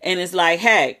Jada and is like,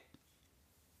 hey,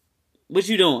 what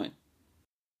you doing?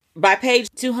 By page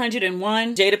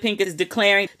 201, Jada Pinkett is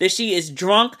declaring that she is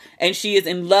drunk and she is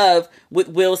in love with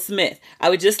Will Smith. I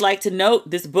would just like to note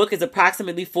this book is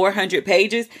approximately 400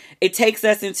 pages. It takes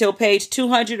us until page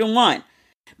 201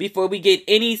 before we get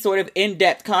any sort of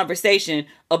in-depth conversation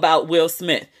about Will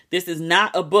Smith. This is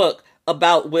not a book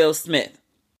about Will Smith.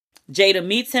 Jada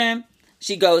meets him.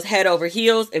 She goes head over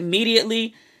heels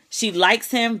immediately. She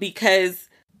likes him because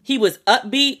he was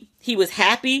upbeat. He was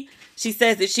happy. She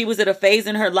says that she was at a phase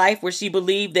in her life where she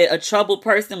believed that a troubled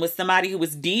person was somebody who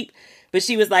was deep. But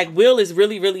she was like, Will is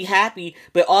really, really happy,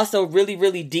 but also really,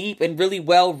 really deep and really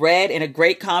well read and a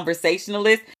great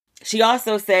conversationalist. She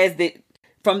also says that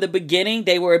from the beginning,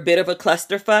 they were a bit of a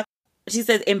clusterfuck. She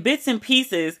says, in bits and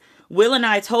pieces, Will and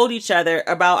I told each other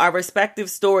about our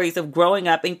respective stories of growing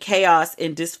up in chaos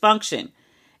and dysfunction.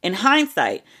 In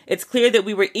hindsight, it's clear that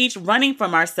we were each running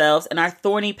from ourselves and our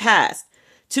thorny past,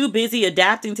 too busy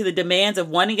adapting to the demands of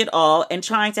wanting it all and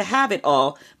trying to have it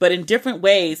all, but in different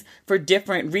ways for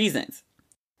different reasons.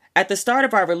 At the start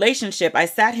of our relationship, I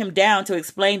sat him down to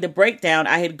explain the breakdown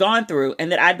I had gone through and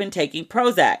that I'd been taking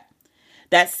Prozac.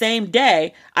 That same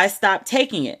day, I stopped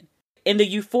taking it. In the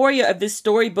euphoria of this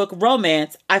storybook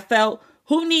romance, I felt,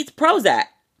 who needs Prozac?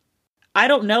 I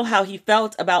don't know how he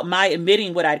felt about my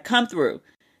admitting what I'd come through.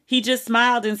 He just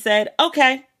smiled and said,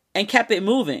 okay, and kept it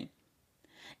moving.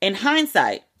 In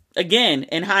hindsight,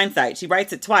 she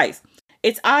writes it twice,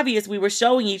 it's obvious we were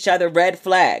showing each other red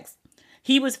flags.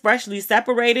 He was freshly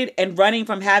separated and running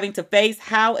from having to face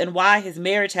how and why his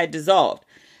marriage had dissolved.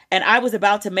 And I was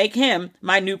about to make him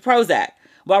my new Prozac,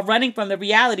 while running from the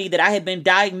reality that I had been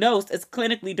diagnosed as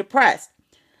clinically depressed.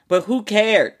 But who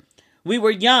cared? We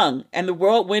were young, and the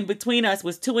whirlwind between us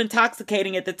was too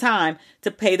intoxicating at the time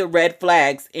to pay the red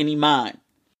flags any mind.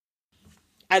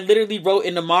 I literally wrote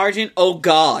in the margin, oh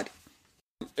God.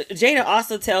 Jada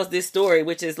also tells this story,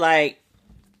 which is like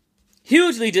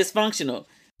hugely dysfunctional.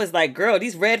 It's like, girl,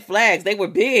 these red flags, they were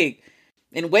big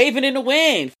and waving in the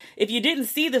wind. If you didn't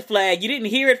see the flag, you didn't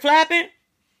hear it flapping?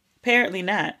 Apparently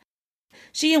not.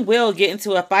 She and Will get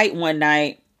into a fight one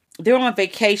night. They're on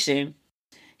vacation.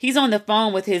 He's on the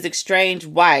phone with his estranged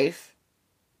wife.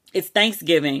 It's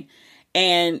Thanksgiving.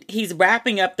 And he's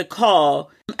wrapping up the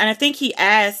call. And I think he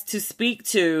asked to speak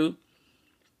to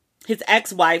his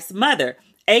ex-wife's mother,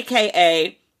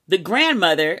 a.k.a. the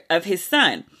grandmother of his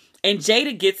son. And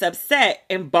Jada gets upset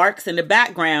and barks in the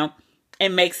background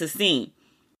and makes a scene.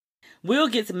 Will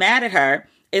gets mad at her,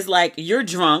 is like, you're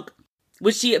drunk,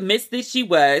 which she admits that she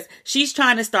was. She's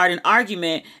trying to start an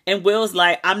argument, and Will's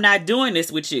like, I'm not doing this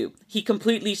with you. He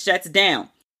completely shuts down.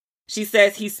 She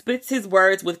says he spits his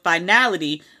words with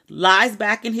finality, lies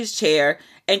back in his chair,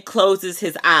 and closes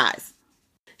his eyes.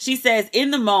 She says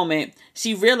in the moment,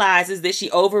 she realizes that she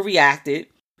overreacted,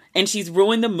 and she's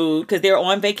ruined the mood because they're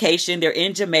on vacation. They're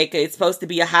in Jamaica. It's supposed to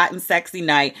be a hot and sexy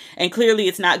night, and clearly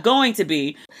it's not going to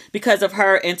be because of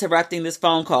her interrupting this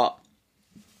phone call.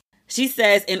 She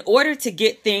says in order to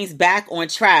get things back on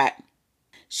track,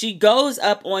 she goes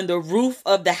up on the roof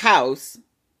of the house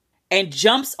and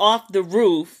jumps off the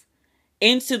roof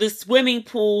into the swimming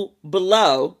pool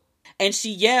below. And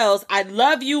she yells, I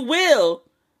love you, Will,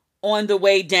 on the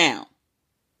way down.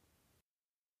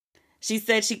 She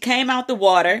said she came out the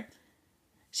water.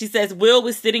 She says Will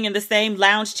was sitting in the same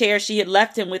lounge chair she had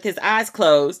left him with his eyes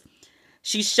closed.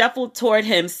 She shuffled toward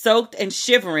him, soaked and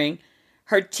shivering,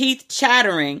 her teeth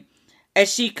chattering,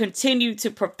 as she continued to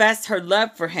profess her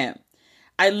love for him.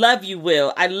 I love you,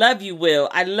 Will. I love you, Will.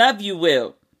 I love you,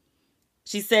 Will.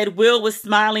 She said Will was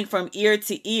smiling from ear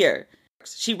to ear.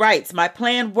 She writes, my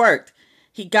plan worked.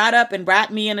 He got up and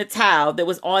wrapped me in a towel that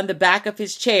was on the back of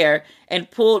his chair and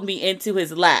pulled me into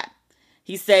his lap.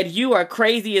 He said, you are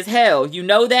crazy as hell. You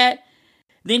know that?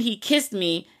 Then he kissed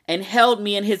me and held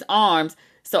me in his arms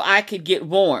so I could get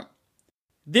warm.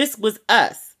 This was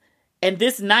us. And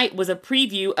this night was a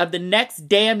preview of the next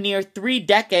damn near 3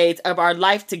 decades of our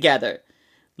life together,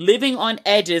 living on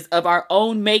edges of our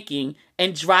own making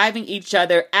and driving each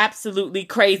other absolutely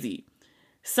crazy,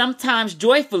 sometimes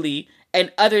joyfully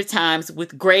and other times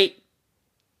with great,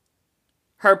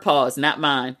 her pause, not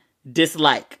mine,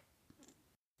 dislike.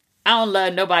 I don't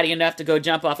love nobody enough to go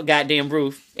jump off a goddamn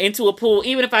roof into a pool,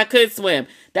 even if I could swim.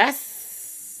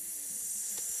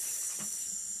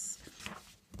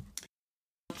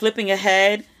 Flipping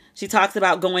ahead, she talks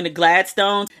about going to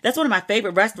Gladstone's. That's one of my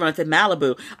favorite restaurants in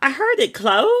Malibu. I heard it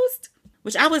closed,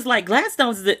 which I was like,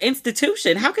 Gladstone's is an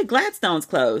institution. How could Gladstone's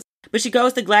close? But she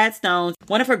goes to Gladstone's.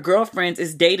 One of her girlfriends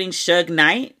is dating Suge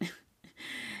Knight.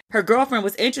 Her girlfriend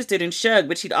was interested in Suge,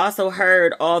 but she'd also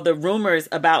heard all the rumors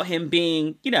about him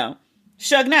being,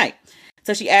 Suge Knight.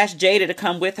 So she asked Jada to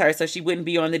come with her so she wouldn't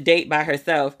be on the date by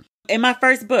herself. In my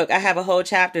first book, I have a whole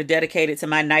chapter dedicated to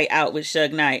my night out with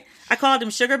Suge Knight. I called him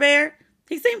Sugar Bear.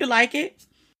 He seemed to like it.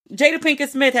 Jada Pinkett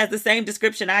Smith has the same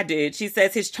description I did. She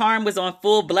says his charm was on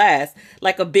full blast,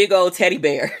 like a big old teddy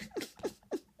bear.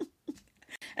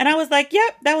 And I was like,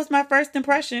 yep, that was my first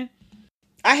impression.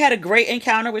 I had a great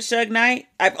encounter with Suge Knight.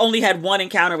 I've only had one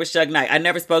encounter with Suge Knight. I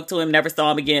never spoke to him, never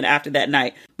saw him again after that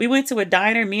night. We went to a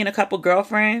diner, me and a couple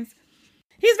girlfriends.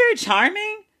 He's very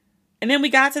charming. And then we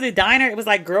got to the diner. It was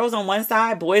like girls on one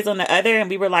side, boys on the other. And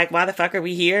we were like, why the fuck are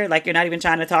we here? Like, you're not even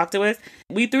trying to talk to us.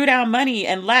 We threw down money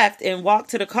and left and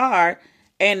walked to the car.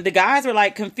 And the guys were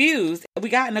like confused. We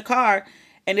got in the car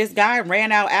and this guy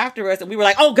ran out after us. And we were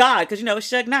like, oh God, because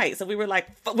it's Suge Knight. So we were like,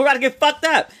 we're about to get fucked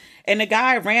up. And the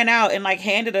guy ran out and like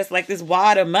handed us like this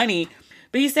wad of money.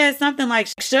 But he said something like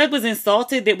Suge was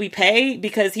insulted that we paid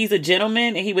because he's a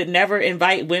gentleman and he would never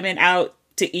invite women out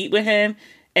to eat with him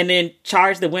and then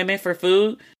charge the women for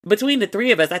food. Between the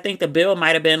three of us, I think the bill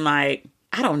might have been like,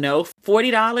 I don't know,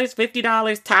 $40,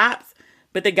 $50 tops.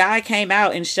 But the guy came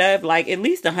out and shoved like at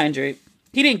least $100.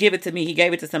 He didn't give it to me. He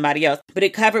gave it to somebody else. But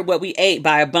it covered what we ate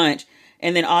by a bunch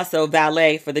and then also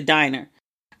valet for the diner.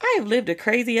 I have lived a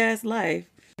crazy ass life.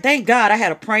 Thank God I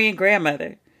had a praying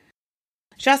grandmother.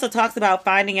 She also talks about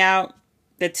finding out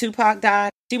that Tupac died.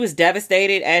 She was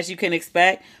devastated, as you can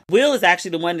expect. Will is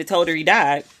actually the one that told her he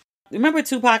died. Remember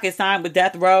Tupac had signed with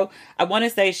Death Row? I want to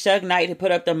say Suge Knight had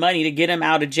put up the money to get him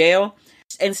out of jail.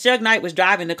 And Suge Knight was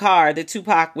driving the car that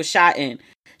Tupac was shot in.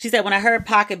 She said, when I heard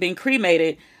Pac had been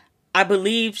cremated, I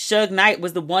believed Suge Knight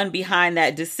was the one behind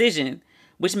that decision,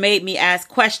 which made me ask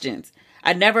questions.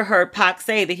 I never heard Pac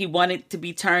say that he wanted to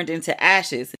be turned into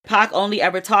ashes. Pac only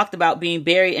ever talked about being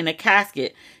buried in a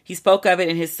casket. He spoke of it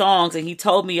in his songs, and he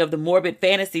told me of the morbid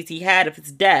fantasies he had of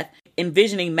his death,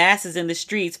 envisioning masses in the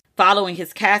streets following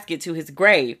his casket to his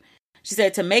grave. She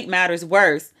said, to make matters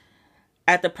worse,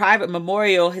 at the private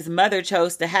memorial his mother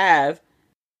chose to have,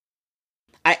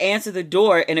 I answered the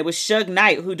door, and it was Suge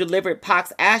Knight who delivered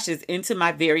Pac's ashes into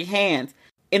my very hands.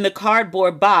 In the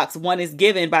cardboard box one is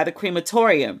given by the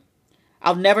crematorium.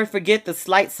 I'll never forget the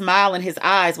slight smile in his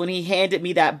eyes when he handed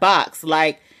me that box,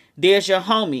 like, there's your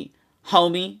homie.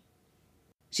 Homie.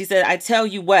 She said, I tell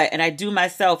you what, and I do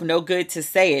myself no good to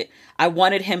say it, I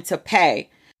wanted him to pay.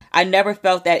 I never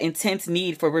felt that intense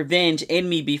need for revenge in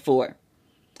me before.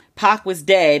 Pac was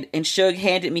dead, and Suge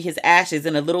handed me his ashes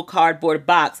in a little cardboard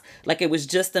box like it was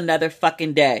just another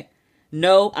fucking day.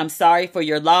 No, I'm sorry for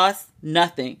your loss,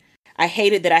 nothing. I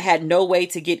hated that I had no way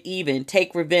to get even,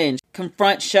 take revenge,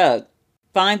 confront Suge.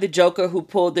 Find the joker who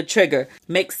pulled the trigger.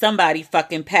 Make somebody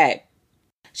fucking pay.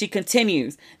 She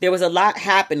continues, there was a lot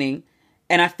happening,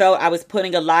 and I felt I was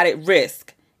putting a lot at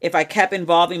risk if I kept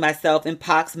involving myself in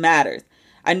Pac's matters.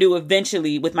 I knew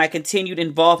eventually with my continued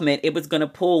involvement it was going to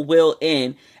pull Will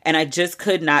in, and I just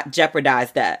could not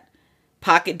jeopardize that.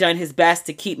 Pac had done his best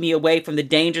to keep me away from the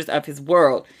dangers of his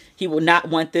world. He will not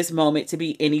want this moment to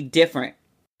be any different.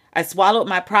 I swallowed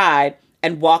my pride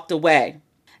and walked away.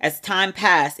 As time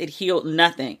passed, it healed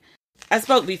nothing. I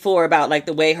spoke before about like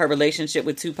the way her relationship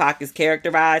with Tupac is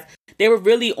characterized. They were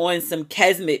really on some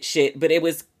Kesmet shit, but it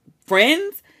was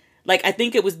friends. Like, I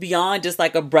think it was beyond just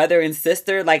like a brother and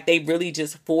sister. Like, they really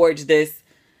just forged this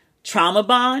trauma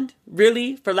bond,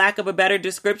 really, for lack of a better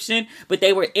description. But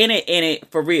they were in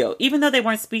it for real. Even though they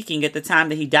weren't speaking at the time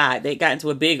that he died. They got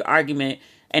into a big argument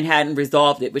and hadn't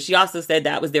resolved it. But she also said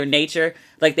that was their nature.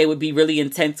 Like, they would be really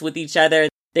intense with each other.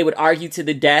 They would argue to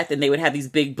the death and they would have these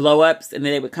big blow-ups and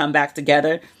then they would come back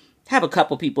together. I have a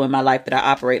couple people in my life that I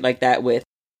operate like that with.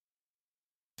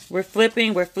 We're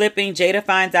flipping. Jada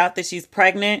finds out that she's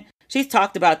pregnant. She's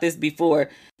talked about this before.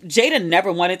 Jada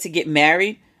never wanted to get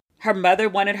married. Her mother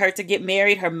wanted her to get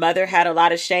married. Her mother had a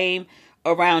lot of shame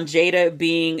around Jada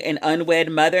being an unwed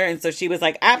mother. And so she was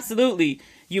like, absolutely,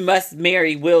 you must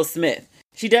marry Will Smith.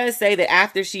 She does say that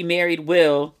after she married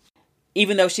Will,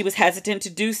 even though she was hesitant to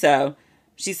do so,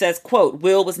 she says, quote,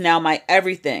 Will was now my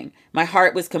everything. My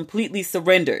heart was completely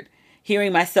surrendered.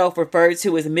 Hearing myself referred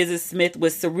to as Mrs. Smith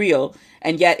was surreal,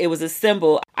 and yet it was a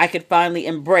symbol I could finally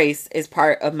embrace as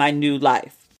part of my new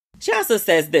life. She also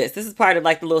says this is part of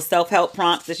like the little self-help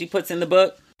prompts that she puts in the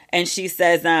book. And she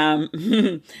says,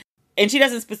 and she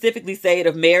doesn't specifically say it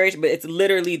of marriage, but it's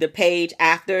literally the page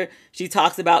after she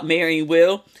talks about marrying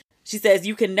Will. She says,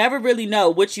 you can never really know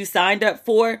what you signed up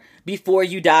for before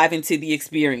you dive into the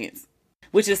experience,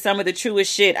 which is some of the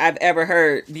truest shit I've ever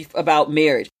heard about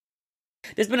marriage.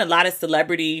 There's been a lot of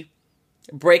celebrity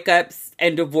breakups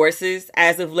and divorces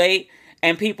as of late.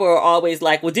 And people are always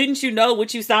like, well, didn't you know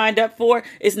what you signed up for?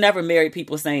 It's never married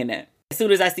people saying that. As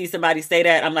soon as I see somebody say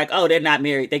that, I'm like, oh, they're not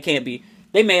married. They can't be.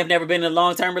 They may have never been in a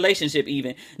long-term relationship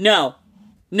even. No.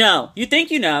 You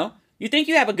think you know. You think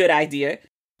you have a good idea.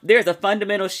 There's a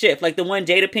fundamental shift, like the one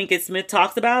Jada Pinkett Smith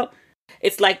talks about.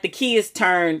 It's like the key is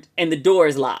turned and the door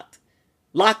is locked.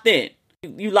 Locked in.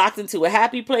 You locked into a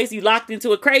happy place, you locked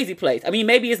into a crazy place. I mean,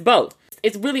 maybe it's both.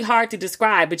 It's really hard to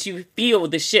describe, but you feel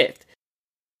the shift.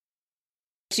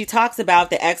 She talks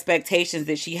about the expectations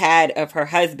that she had of her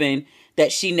husband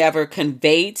that she never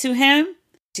conveyed to him.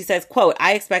 She says, quote,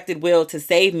 I expected Will to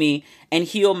save me and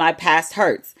heal my past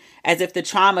hurts, as if the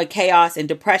trauma, chaos, and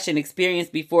depression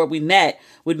experienced before we met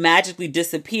would magically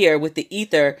disappear with the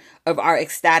ether of our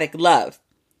ecstatic love.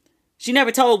 She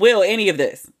never told Will any of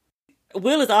this.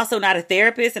 Will is also not a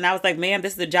therapist, and I was like, man,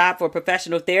 this is a job for a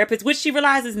professional therapist, which she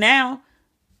realizes now,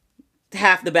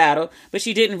 half the battle, but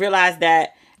she didn't realize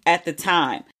that at the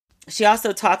time. She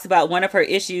also talks about one of her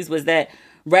issues was that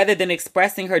rather than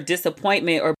expressing her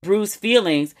disappointment or bruised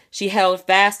feelings, she held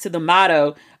fast to the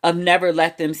motto of never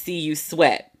let them see you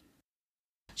sweat.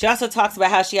 She also talks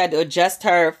about how she had to adjust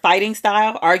her fighting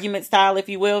style, argument style, if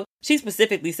you will. She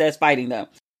specifically says fighting, though.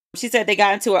 She said they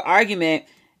got into an argument,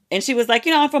 and she was like,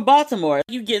 I'm from Baltimore.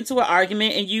 You get into an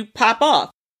argument and you pop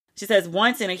off. She says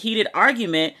once in a heated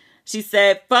argument, she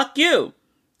said, fuck you.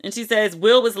 And she says,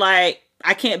 Will was like,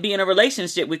 I can't be in a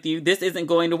relationship with you. This isn't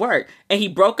going to work. And he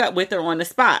broke up with her on the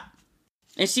spot.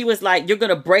 And she was like, you're going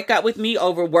to break up with me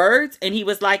over words? And he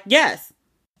was like, yes.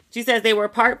 She says they were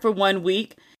apart for 1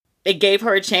 week. It gave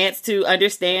her a chance to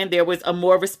understand there was a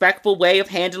more respectful way of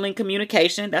handling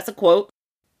communication. That's a quote.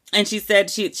 And she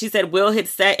said Will had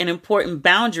set an important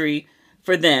boundary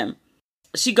for them.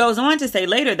 She goes on to say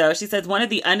later, though, she says one of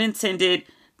the unintended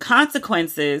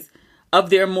consequences of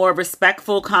their more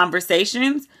respectful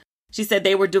conversations, she said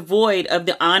they were devoid of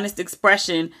the honest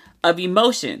expression of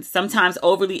emotions, sometimes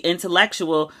overly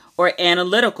intellectual or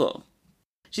analytical.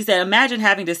 She said, imagine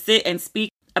having to sit and speak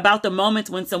about the moments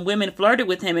when some women flirted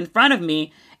with him in front of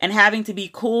me and having to be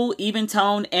cool,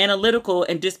 even-toned, analytical,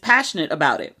 and dispassionate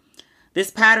about it. This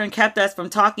pattern kept us from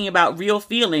talking about real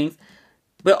feelings,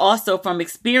 but also from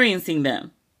experiencing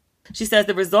them. She says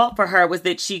the result for her was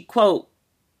that she, quote,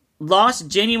 lost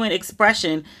genuine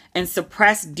expression and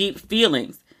suppressed deep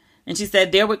feelings. And she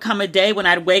said there would come a day when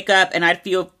I'd wake up and I'd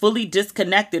feel fully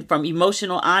disconnected from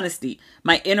emotional honesty,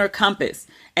 my inner compass,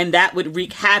 and that would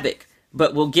wreak havoc.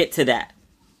 But we'll get to that.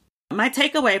 My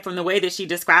takeaway from the way that she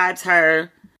describes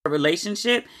her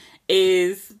relationship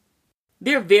is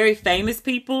they're very famous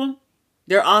people.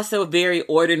 They're also very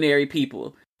ordinary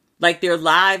people. Like their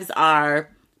lives are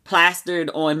plastered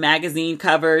on magazine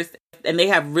covers and they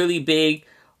have really big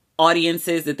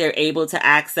audiences that they're able to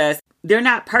access. They're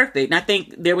not perfect. And I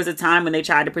think there was a time when they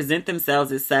tried to present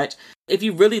themselves as such. If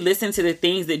you really listen to the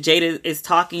things that Jada is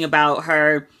talking about,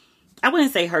 her, I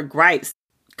wouldn't say her gripes,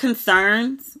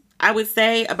 concerns, I would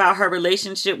say, about her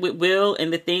relationship with Will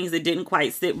and the things that didn't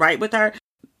quite sit right with her,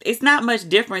 it's not much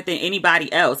different than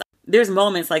anybody else. There's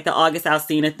moments like the August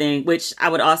Alsina thing, which I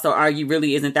would also argue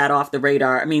really isn't that off the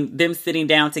radar. I mean, them sitting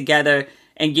down together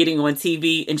and getting on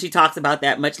TV, and she talks about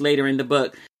that much later in the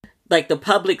book. Like the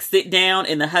public sit down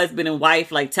and the husband and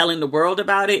wife like telling the world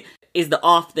about it is the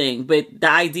off thing. But the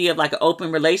idea of like an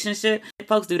open relationship,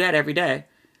 folks do that every day.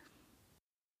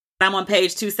 I'm on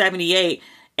page 278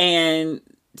 and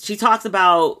she talks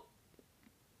about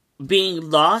being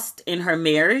lost in her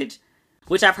marriage,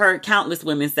 which I've heard countless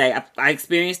women say. I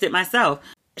experienced it myself.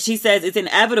 She says it's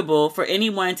inevitable for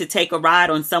anyone to take a ride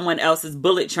on someone else's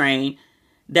bullet train,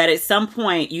 that at some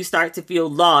point you start to feel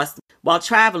lost while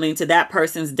traveling to that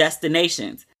person's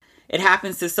destinations. It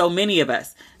happens to so many of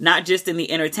us, not just in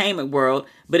the entertainment world,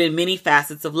 but in many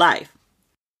facets of life.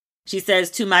 She says,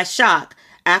 to my shock,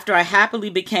 after I happily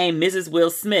became Mrs.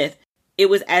 Will Smith, it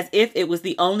was as if it was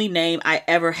the only name I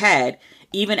ever had.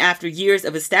 even after years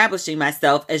of establishing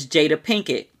myself as Jada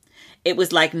Pinkett. It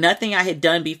was like nothing I had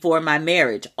done before my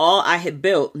marriage. All I had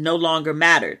built no longer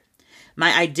mattered.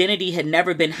 My identity had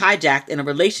never been hijacked in a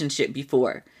relationship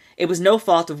before. It was no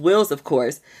fault of Will's, of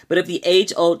course, but of the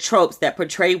age-old tropes that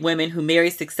portray women who marry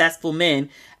successful men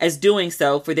as doing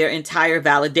so for their entire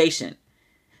validation.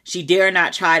 She dare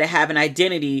not try to have an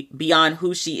identity beyond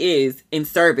who she is in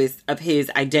service of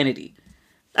his identity.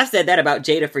 I've said that about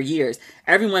Jada for years.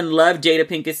 Everyone loved Jada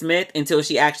Pinkett Smith until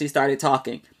she actually started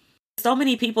talking. So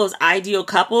many people's ideal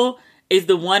couple is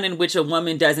the one in which a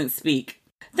woman doesn't speak.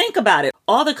 Think about it.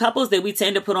 All the couples that we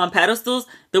tend to put on pedestals,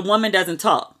 the woman doesn't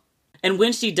talk. And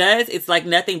when she does, it's like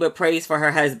nothing but praise for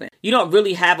her husband. You don't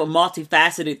really have a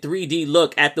multifaceted 3D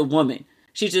look at the woman.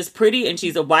 She's just pretty and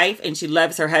she's a wife and she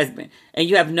loves her husband. And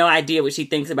you have no idea what she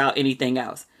thinks about anything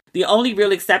else. The only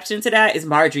real exception to that is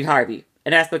Marjorie Harvey.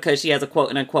 And that's because she has a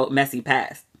quote unquote messy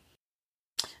past.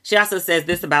 She also says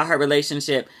this about her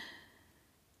relationship.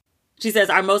 She says,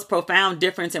 our most profound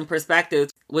difference in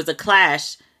perspectives was a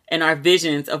clash in our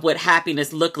visions of what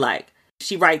happiness looked like.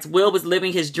 She writes, Will was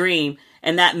living his dream,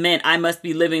 and that meant I must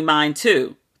be living mine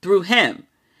too, through him.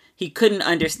 He couldn't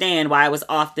understand why I was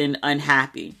often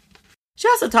unhappy. She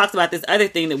also talks about this other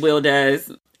thing that Will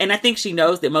does, and I think she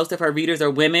knows that most of her readers are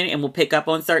women and will pick up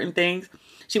on certain things.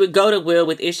 She would go to Will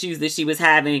with issues that she was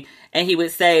having, and he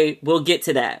would say, we'll get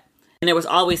to that. And there was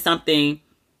always something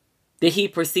that he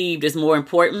perceived as more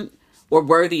important or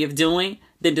worthy of doing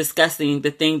than discussing the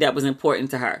thing that was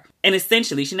important to her. And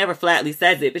essentially, she never flatly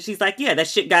says it, but she's like, yeah, that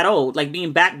shit got old. Like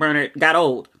being backburnered got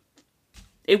old.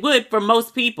 It would for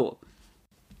most people.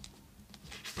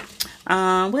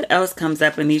 What else comes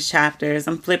up in these chapters?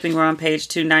 I'm flipping, we're on page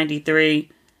 293.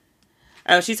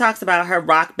 Oh, she talks about her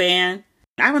rock band.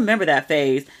 I remember that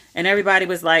phase. And everybody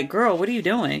was like, girl, what are you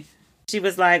doing? She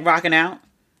was like rocking out.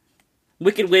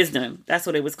 Wicked Wisdom. That's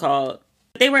what it was called.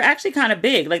 They were actually kind of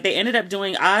big. Like they ended up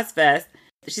doing Ozfest.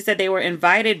 She said they were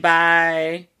invited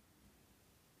by,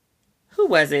 who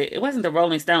was it? It wasn't the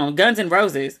Rolling Stones, Guns N'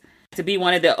 Roses, to be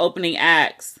one of the opening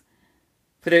acts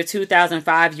for their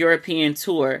 2005 European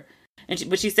tour.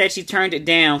 But she said she turned it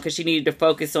down because she needed to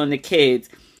focus on the kids.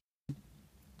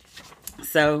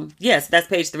 So yes, that's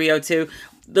page 302.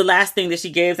 The last thing that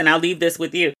she gives, and I'll leave this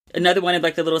with you. Another one of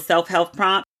like the little self-help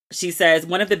prompt. She says,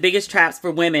 one of the biggest traps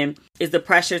for women is the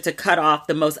pressure to cut off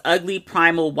the most ugly,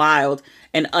 primal, wild,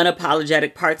 and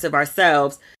unapologetic parts of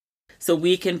ourselves so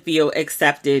we can feel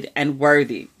accepted and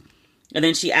worthy. And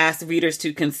then she asks readers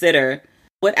to consider,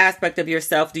 what aspect of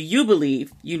yourself do you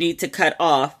believe you need to cut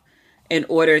off in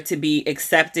order to be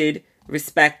accepted,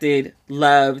 respected,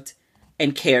 loved,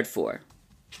 and cared for?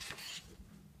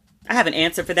 I have an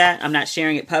answer for that. I'm not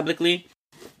sharing it publicly.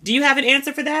 Do you have an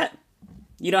answer for that?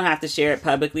 You don't have to share it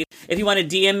publicly. If you want to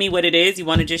DM me what it is, you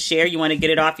want to just share, you want to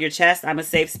get it off your chest, I'm a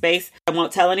safe space. I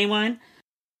won't tell anyone.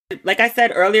 Like I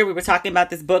said earlier, we were talking about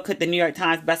this book, hit the New York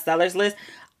Times bestsellers list.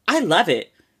 I love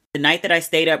it. The night that I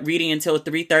stayed up reading until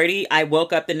 3:30, I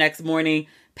woke up the next morning,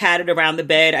 patted around the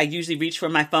bed. I usually reach for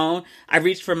my phone. I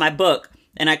reached for my book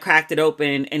and I cracked it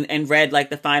open and read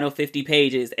like the final 50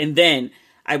 pages. And then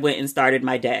I went and started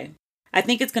my day. I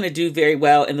think it's going to do very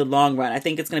well in the long run. I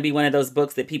think it's going to be one of those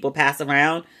books that people pass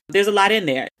around. There's a lot in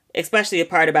there, especially a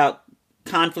part about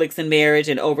conflicts in marriage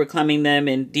and overcoming them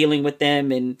and dealing with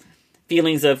them and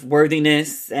feelings of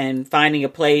worthiness and finding a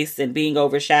place and being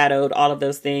overshadowed, all of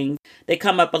those things. They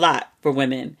come up a lot for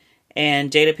women.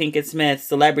 And Jada Pinkett Smith,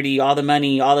 celebrity, all the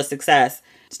money, all the success,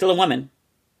 still a woman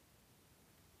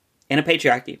in a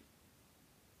patriarchy.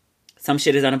 Some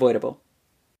shit is unavoidable.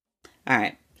 All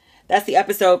right. That's the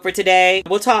episode for today.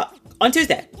 We'll talk on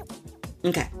Tuesday.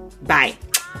 Okay. Bye.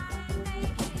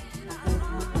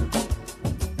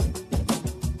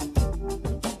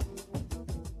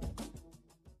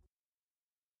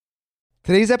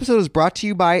 Today's episode is brought to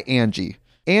you by Angie.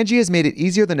 Angie has made it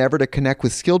easier than ever to connect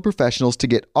with skilled professionals to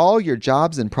get all your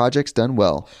jobs and projects done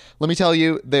well. Let me tell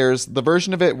you, there's the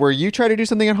version of it where you try to do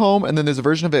something at home, and then there's a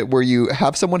version of it where you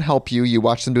have someone help you, you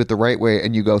watch them do it the right way,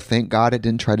 and you go, thank God I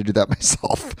didn't try to do that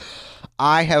myself.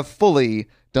 I have fully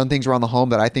done things around the home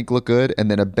that I think look good,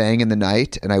 and then a bang in the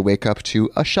night, and I wake up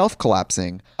to a shelf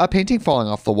collapsing, a painting falling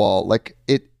off the wall. Like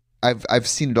I've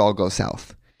seen it all go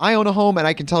south. I own a home, and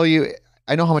I can tell you,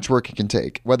 I know how much work it can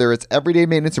take. Whether it's everyday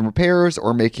maintenance and repairs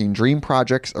or making dream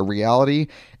projects a reality,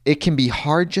 it can be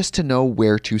hard just to know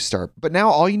where to start. But now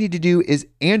all you need to do is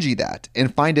Angie that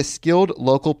and find a skilled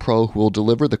local pro who will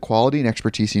deliver the quality and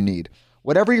expertise you need.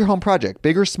 Whatever your home project,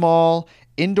 big or small,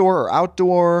 indoor or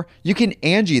outdoor, you can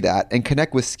Angie that and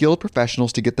connect with skilled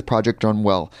professionals to get the project done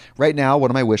well. Right now,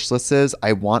 one of my wish lists is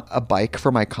I want a bike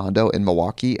for my condo in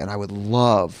Milwaukee, and I would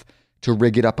love to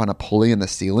rig it up on a pulley in the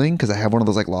ceiling because I have one of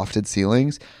those like lofted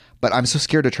ceilings, but I'm so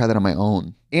scared to try that on my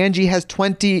own. Angie has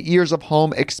 20 years of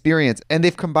home experience, and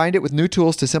they've combined it with new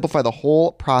tools to simplify the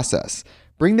whole process.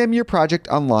 Bring them your project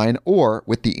online or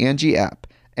with the Angie app.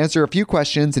 Answer a few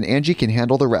questions and Angie can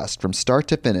handle the rest from start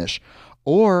to finish,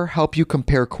 or help you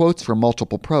compare quotes from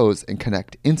multiple pros and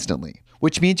connect instantly,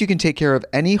 which means you can take care of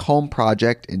any home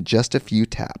project in just a few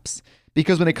taps.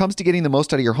 Because when it comes to getting the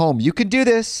most out of your home, you can do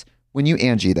this when you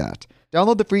Angie that.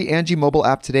 Download the free Angie mobile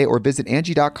app today or visit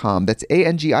Angie.com. That's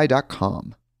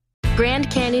ANGI.com.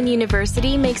 Grand Canyon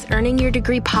University makes earning your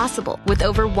degree possible with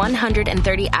over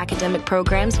 130 academic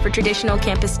programs for traditional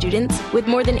campus students with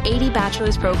more than 80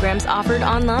 bachelor's programs offered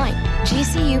online.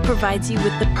 GCU provides you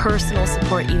with the personal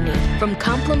support you need, from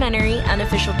complimentary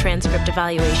unofficial transcript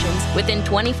evaluations within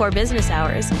 24 business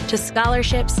hours to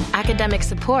scholarships, academic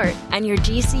support, and your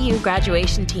GCU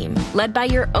graduation team, led by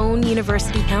your own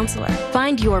university counselor.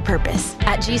 Find your purpose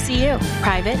at GCU.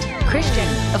 Private, Christian,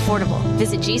 affordable.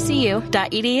 Visit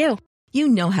gcu.edu. You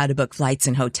know how to book flights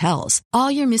and hotels. All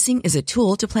you're missing is a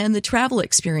tool to plan the travel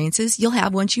experiences you'll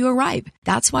have once you arrive.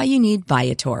 That's why you need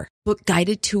Viator. Book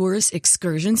guided tours,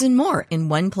 excursions, and more in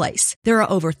one place. There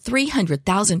are over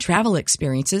 300,000 travel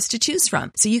experiences to choose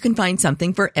from, so you can find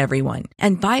something for everyone.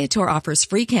 And Viator offers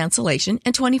free cancellation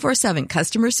and 24/7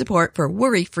 customer support for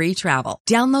worry-free travel.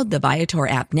 Download the Viator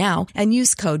app now and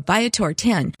use code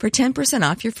Viator10 for 10%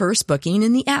 off your first booking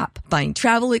in the app. Find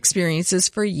travel experiences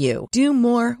for you. Do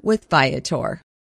more with Viator.